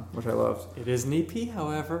song, which I loved. It is an EP,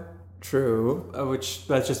 however. True. Which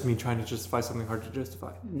that's just me trying to justify something hard to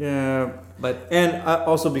justify. Yeah, and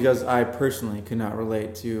also because I personally could not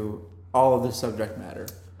relate to all of the subject matter.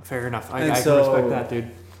 Fair enough. I can respect that,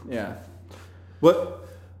 dude. Yeah. What,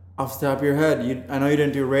 off the top of your head, I know you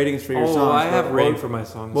didn't do ratings for your songs. I have but rating for my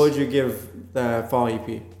songs. What would you give the fall EP?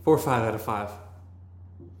 4 or 5 out of 5.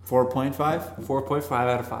 4.5? 4.5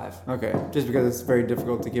 out of 5. Okay, just because it's very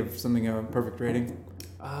difficult to give something a perfect rating.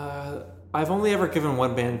 I've only ever given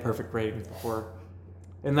one band perfect ratings before.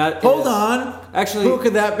 And that Hold on! Actually, who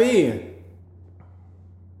could that be?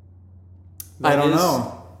 I don't is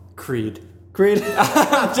know. Creed. Creed?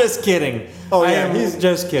 I'm just kidding. Oh, I yeah, am he's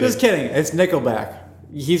just kidding. Just kidding. It's Nickelback.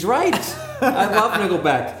 He's right. I love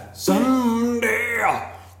Nickelback. Someday.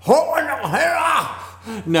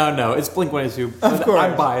 No, it's Blink-182. Of course.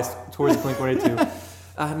 I'm biased towards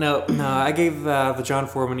Blink-182. No, I gave the John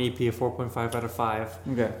Foreman EP a 4.5 out of 5.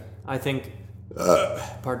 Okay. I think,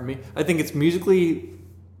 pardon me, I think it's musically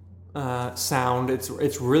sound.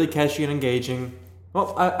 It's really catchy and engaging.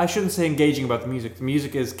 Well, I shouldn't say engaging about the music. The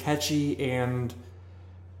music is catchy and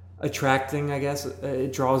attracting, I guess.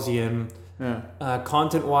 It draws you in. Yeah.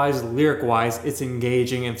 Content-wise, lyric-wise, it's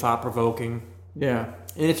engaging and thought-provoking. Yeah.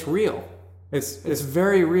 And it's real. It's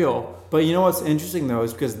very real. But you know what's interesting though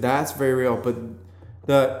is because that's very real, but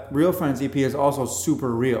the Real Friends EP is also super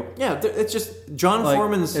real. Yeah, it's just John Like,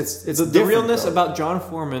 Foreman's. it's the different, realness though. about John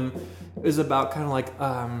Foreman is about kind of like.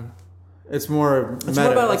 It's more It's meta.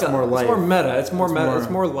 more about like it's more life. It's more meta. It's more It's meta. more- It's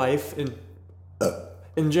more life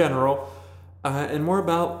in general, and more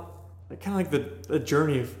about kind of like the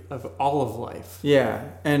journey of all of life. Yeah,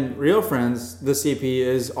 and Real Friends, this EP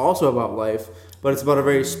is also about life, but it's about a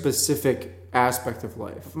very specific aspect of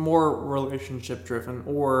life. More relationship driven,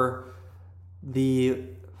 or the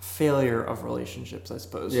failure of relationships, I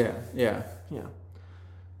suppose. Yeah. Yeah.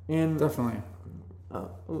 And Definitely.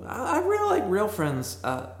 I really like Real Friends.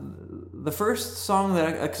 The first song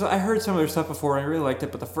because I heard some of their stuff before and I really liked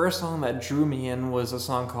it, but the first song that drew me in was a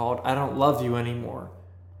song called "I Don't Love You Anymore."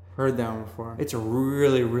 Heard that one before. It's a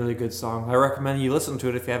really, really good song. I recommend you listen to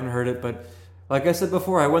it if you haven't heard it. But like I said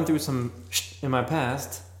before, I went through some in my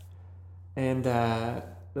past, and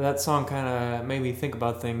that song kind of made me think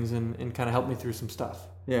about things and kind of helped me through some stuff.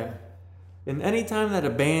 Yeah. And anytime that a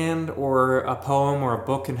band or a poem or a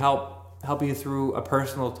book can help you through a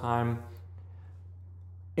personal time,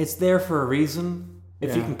 it's there for a reason.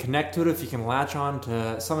 If you Yeah. can connect to it, if you can latch on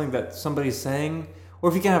to something that somebody's saying, or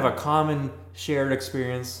if you can have a common shared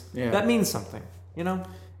experience, Yeah. that means something, you know?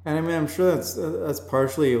 And I mean, I'm sure that's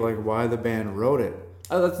partially like why the band wrote it.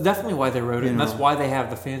 That's definitely why they wrote it, You and that's know. why they have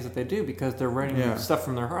the fans that they do, because they're writing Yeah. stuff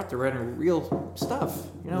from their heart. They're writing real stuff,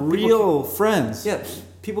 you know? Real friends. Yeah,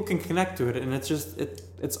 people can connect to it, and it's just,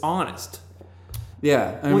 it's honest.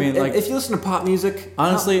 Yeah. I mean, like, if you listen to pop music,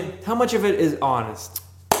 honestly, how much of it is honest?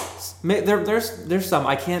 There's some.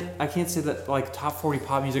 I can't say that like top 40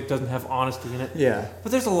 pop music doesn't have honesty in it. yeah.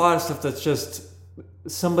 But there's a lot of stuff that's just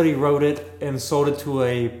somebody wrote it and sold it to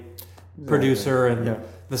a producer, and Yeah.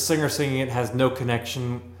 the singer singing it has no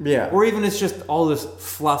connection. Yeah. Or even it's just all this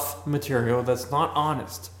fluff material that's not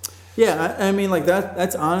honest. Yeah, I mean, like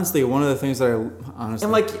that's honestly one of the things that I honestly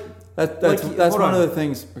And like, that's like, that's hold one on. of the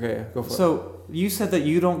things. Okay, go for it. so you said that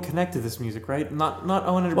you don't connect to this music, right? Not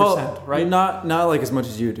 100%, Well, right? Not like as much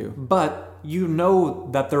as you do. But you know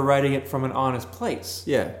that they're writing it from an honest place.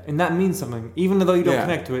 Yeah. And that means something. Even though you don't Yeah.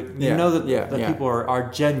 connect to it, you Yeah. know that, Yeah. that Yeah. people are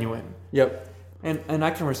genuine. Yep. And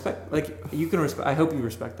I can respect, like, you can respect, I hope you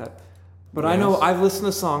respect that. But I Yes. know I've listened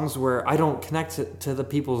to songs where I don't connect to the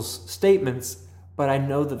people's statements, but I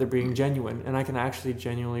know that they're being genuine, and I can actually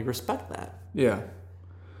genuinely respect that. Yeah.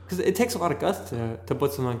 Because it takes a lot of guts to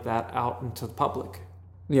put something like that out into the public.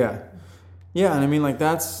 Yeah. Yeah, and I mean, like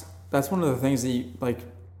that's one of the things that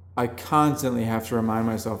I constantly have to remind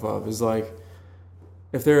myself of is like,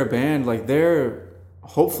 if they're a band, like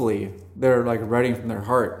hopefully they're like writing from their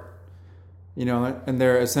heart, you know, and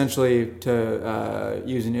they're essentially, to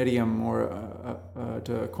use an idiom or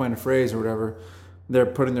to coin a phrase or whatever, they're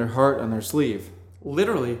putting their heart on their sleeve,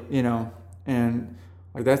 Literally. you know, and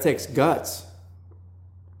like that takes guts.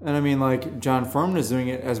 And I mean, like John Foreman is doing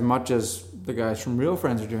it as much as the guys from Real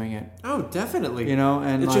Friends are doing it, Oh, definitely. you know,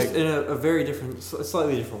 and It's like, just in a very different, a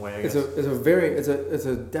slightly different way, I guess. it's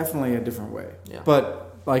a definitely a different way. Yeah.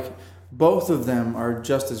 But like both of them are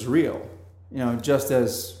just as real, you know, just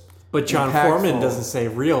as But John impactful. Foreman doesn't say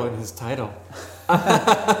real in his title.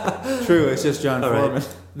 true. It's just John All right. Foreman.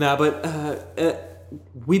 No, but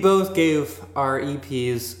we both gave our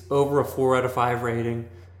EPs over a 4 out of 5 rating.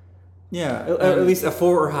 Yeah, At least a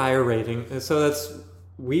 4 or higher rating. So that's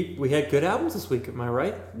we had good albums this week, am I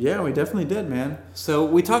right? yeah, we definitely did, man. So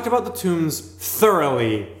we talked about the tunes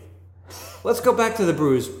thoroughly. Let's go back to the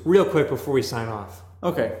brews real quick before we sign off.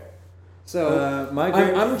 Okay, So my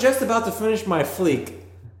great, I'm just about to finish my fleek.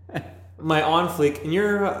 my on fleek, and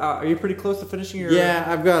are you pretty close to finishing your? Yeah,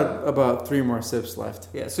 I've got about 3 more sips left.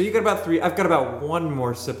 Yeah. So you got about 3. I've got about 1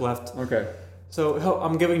 more sip left. Okay. So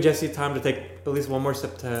I'm giving Jesse time to take at least 1 more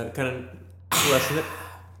sip to kind of lessen it.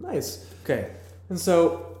 Nice. Okay. And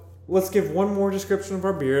so let's give 1 more description of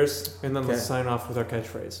our beers, and then let's Okay. sign off with our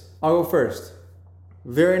catchphrase. I'll go first.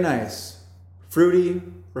 Very nice. Fruity,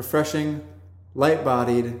 refreshing,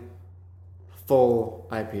 light-bodied, full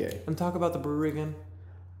IPA. And talk about the brewery again.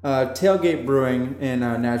 Tailgate Brewing in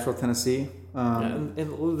Nashville, Tennessee.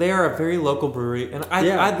 And they are a very local brewery, and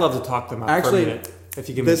Yeah. I'd love to talk to them out Actually, for a minute, if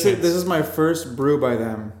you give me a This chance. is my first brew by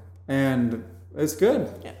them, and it's good.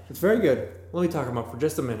 Yeah. It's very good. Let me talk them up for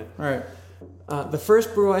just a minute. All right. The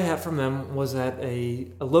first brew I had from them was at a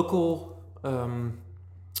local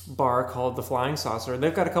bar called the Flying Saucer.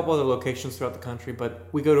 They've got a couple other locations throughout the country, but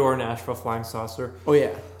we go to our Nashville Flying Saucer. Oh yeah.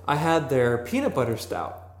 I had their peanut butter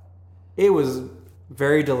stout. It was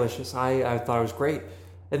very delicious. I thought it was great.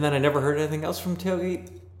 And then I never heard anything else from Tailgate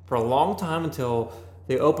for a long time until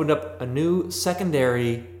they opened up a new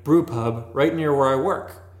secondary brew pub right near where I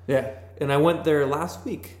work. Yeah. And I went there last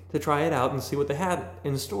week to try it out and see what they had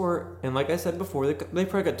in store. And like I said before, they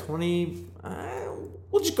probably got 20,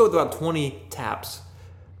 we'll just go with about 20 taps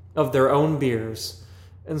of their own beers.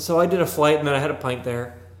 And so I did a flight and then I had a pint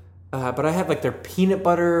there. But I had like their peanut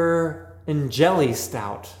butter and jelly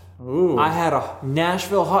stout. Ooh. I had a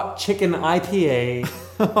Nashville hot chicken IPA.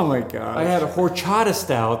 Oh my god. I had a horchata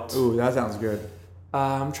stout. Ooh, that sounds good.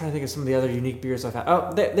 I'm trying to think of some of the other unique beers I've had.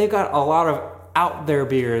 Oh, they've got a lot of out there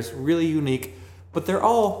beers, really unique, but they're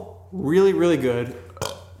all really, really good.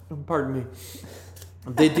 Pardon me.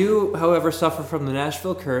 They do, however, suffer from the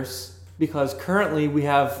Nashville curse because currently we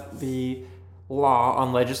have the law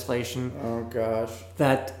on legislation Oh gosh.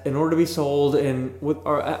 that in order to be sold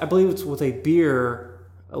or I believe it's with a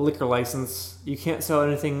liquor license, you can't sell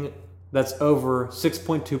anything that's over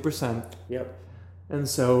 6.2%. Yep. And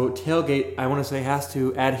so Tailgate, I want to say, has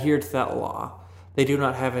to adhere to that law. They do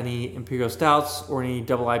not have any Imperial Stouts or any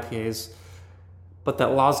double IPAs, but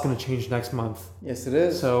that law is going to change next month. Yes, it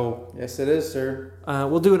is. So Yes, it is, sir.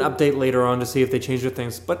 we'll do an update later on to see if they change their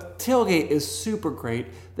things. But Tailgate is super great.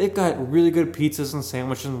 They've got really good pizzas and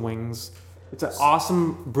sandwiches and wings. It's an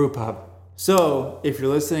awesome brew pub. So, if you're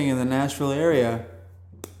listening in the Nashville area,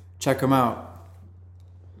 check them out.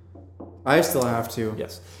 I still have to.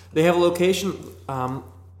 Yes. They have a location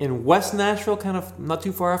in West Nashville, kind of not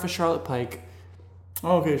too far off of Charlotte Pike.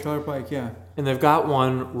 Oh, okay, Charlotte Pike, yeah. And they've got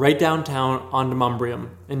one right downtown on Demumbrium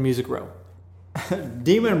in Music Row.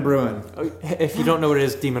 Demon Brewing. If you don't know what it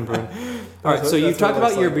is, Demon Brewing. All right, so you That's talked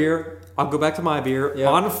what it about your looks like. beer. I'll go back to my beer. Yep.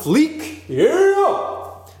 On Fleek.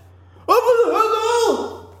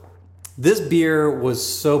 This beer was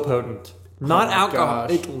so potent. Not my alcohol.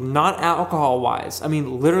 gosh. Not alcohol wise. I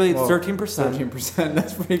mean, literally, it's 13%. 13%.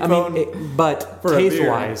 That's pretty I potent. mean, but For a taste beer.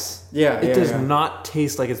 wise, Yeah, it yeah, does yeah. not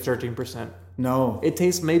taste like it's 13%. No. It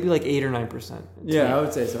tastes maybe like 8 or 9%. Yeah, I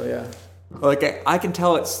would say so, yeah. Like I can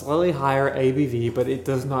tell it's slightly higher ABV, but it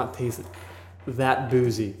does not taste that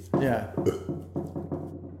boozy. Yeah.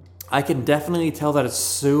 I can definitely tell that it's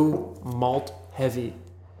so malt heavy.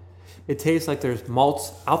 It tastes like there's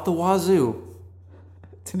malts out the wazoo.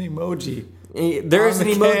 It's an emoji. There is On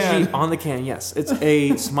an the emoji can. on the can, yes. It's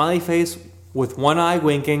a smiley face with one eye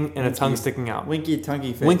winking and a tongue sticking out. Winky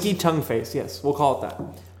tonguey face. Winky tongue face, yes, we'll call it that.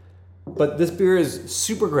 But this beer is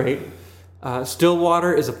super great.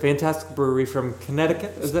 Stillwater is a fantastic brewery from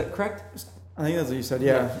Connecticut. Is that correct? I think that's what you said,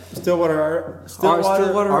 yeah. Stillwater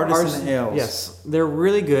Stillwater Artisan Ales. Yes, they're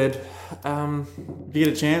really good. If you get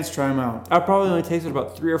a chance, try them out. I've probably only tasted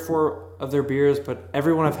about 3 or 4 of their beers, but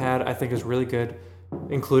every one I've had I think is really good,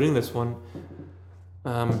 including this one.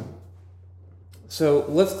 So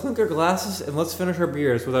let's clink our glasses and let's finish our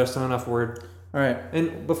beers with our sign-off word. All right.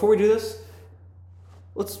 And before we do this,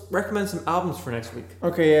 let's recommend some albums for next week.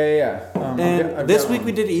 Okay, yeah. And this week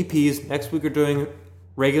we did EPs. Next week we're doing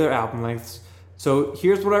regular album lengths. So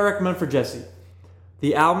here's what I recommend for Jesse.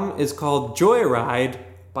 The album is called Joyride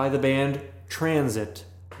by the band Transit.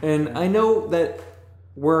 And I know that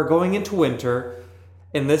we're going into winter,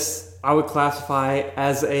 and this I would classify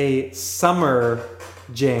as a summer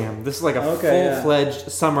jam. This is like a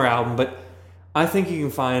full-fledged summer album, but I think you can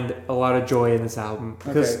find a lot of joy in this album.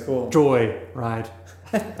 Okay, cool. Joyride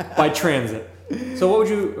by Transit. So what would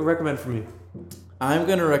you recommend for me? I'm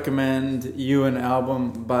going to recommend you an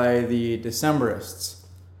album by the Decemberists,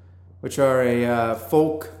 which are a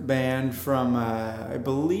folk band from, I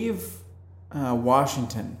believe,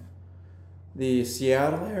 Washington. The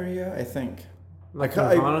Seattle area, I think. Like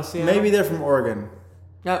Nirvana, Seattle? Maybe they're from Oregon.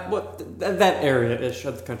 Yeah, that area-ish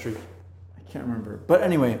of the country. I can't remember. But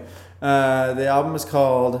anyway, The album is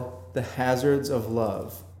called The Hazards of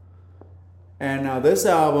Love. And now this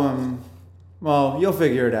album, well, you'll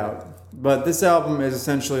figure it out. But this album is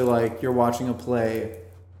essentially like you're watching a play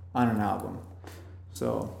on an album.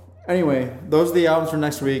 So, anyway, those are the albums for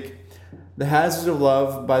next week. The Hazards of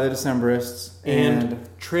Love by the Decemberists. And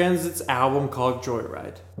Transit's album called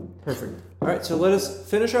Joyride. Perfect. All right, so let us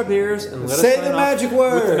finish our beers and let us Say sign the off magic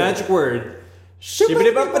word. With the magic word.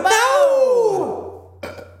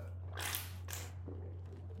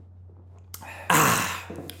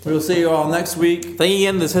 We'll see you all next week. Thank you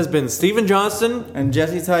again. This has been Stephen Johnston And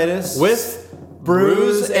Jesse Titus with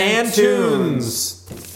Brews and Tunes.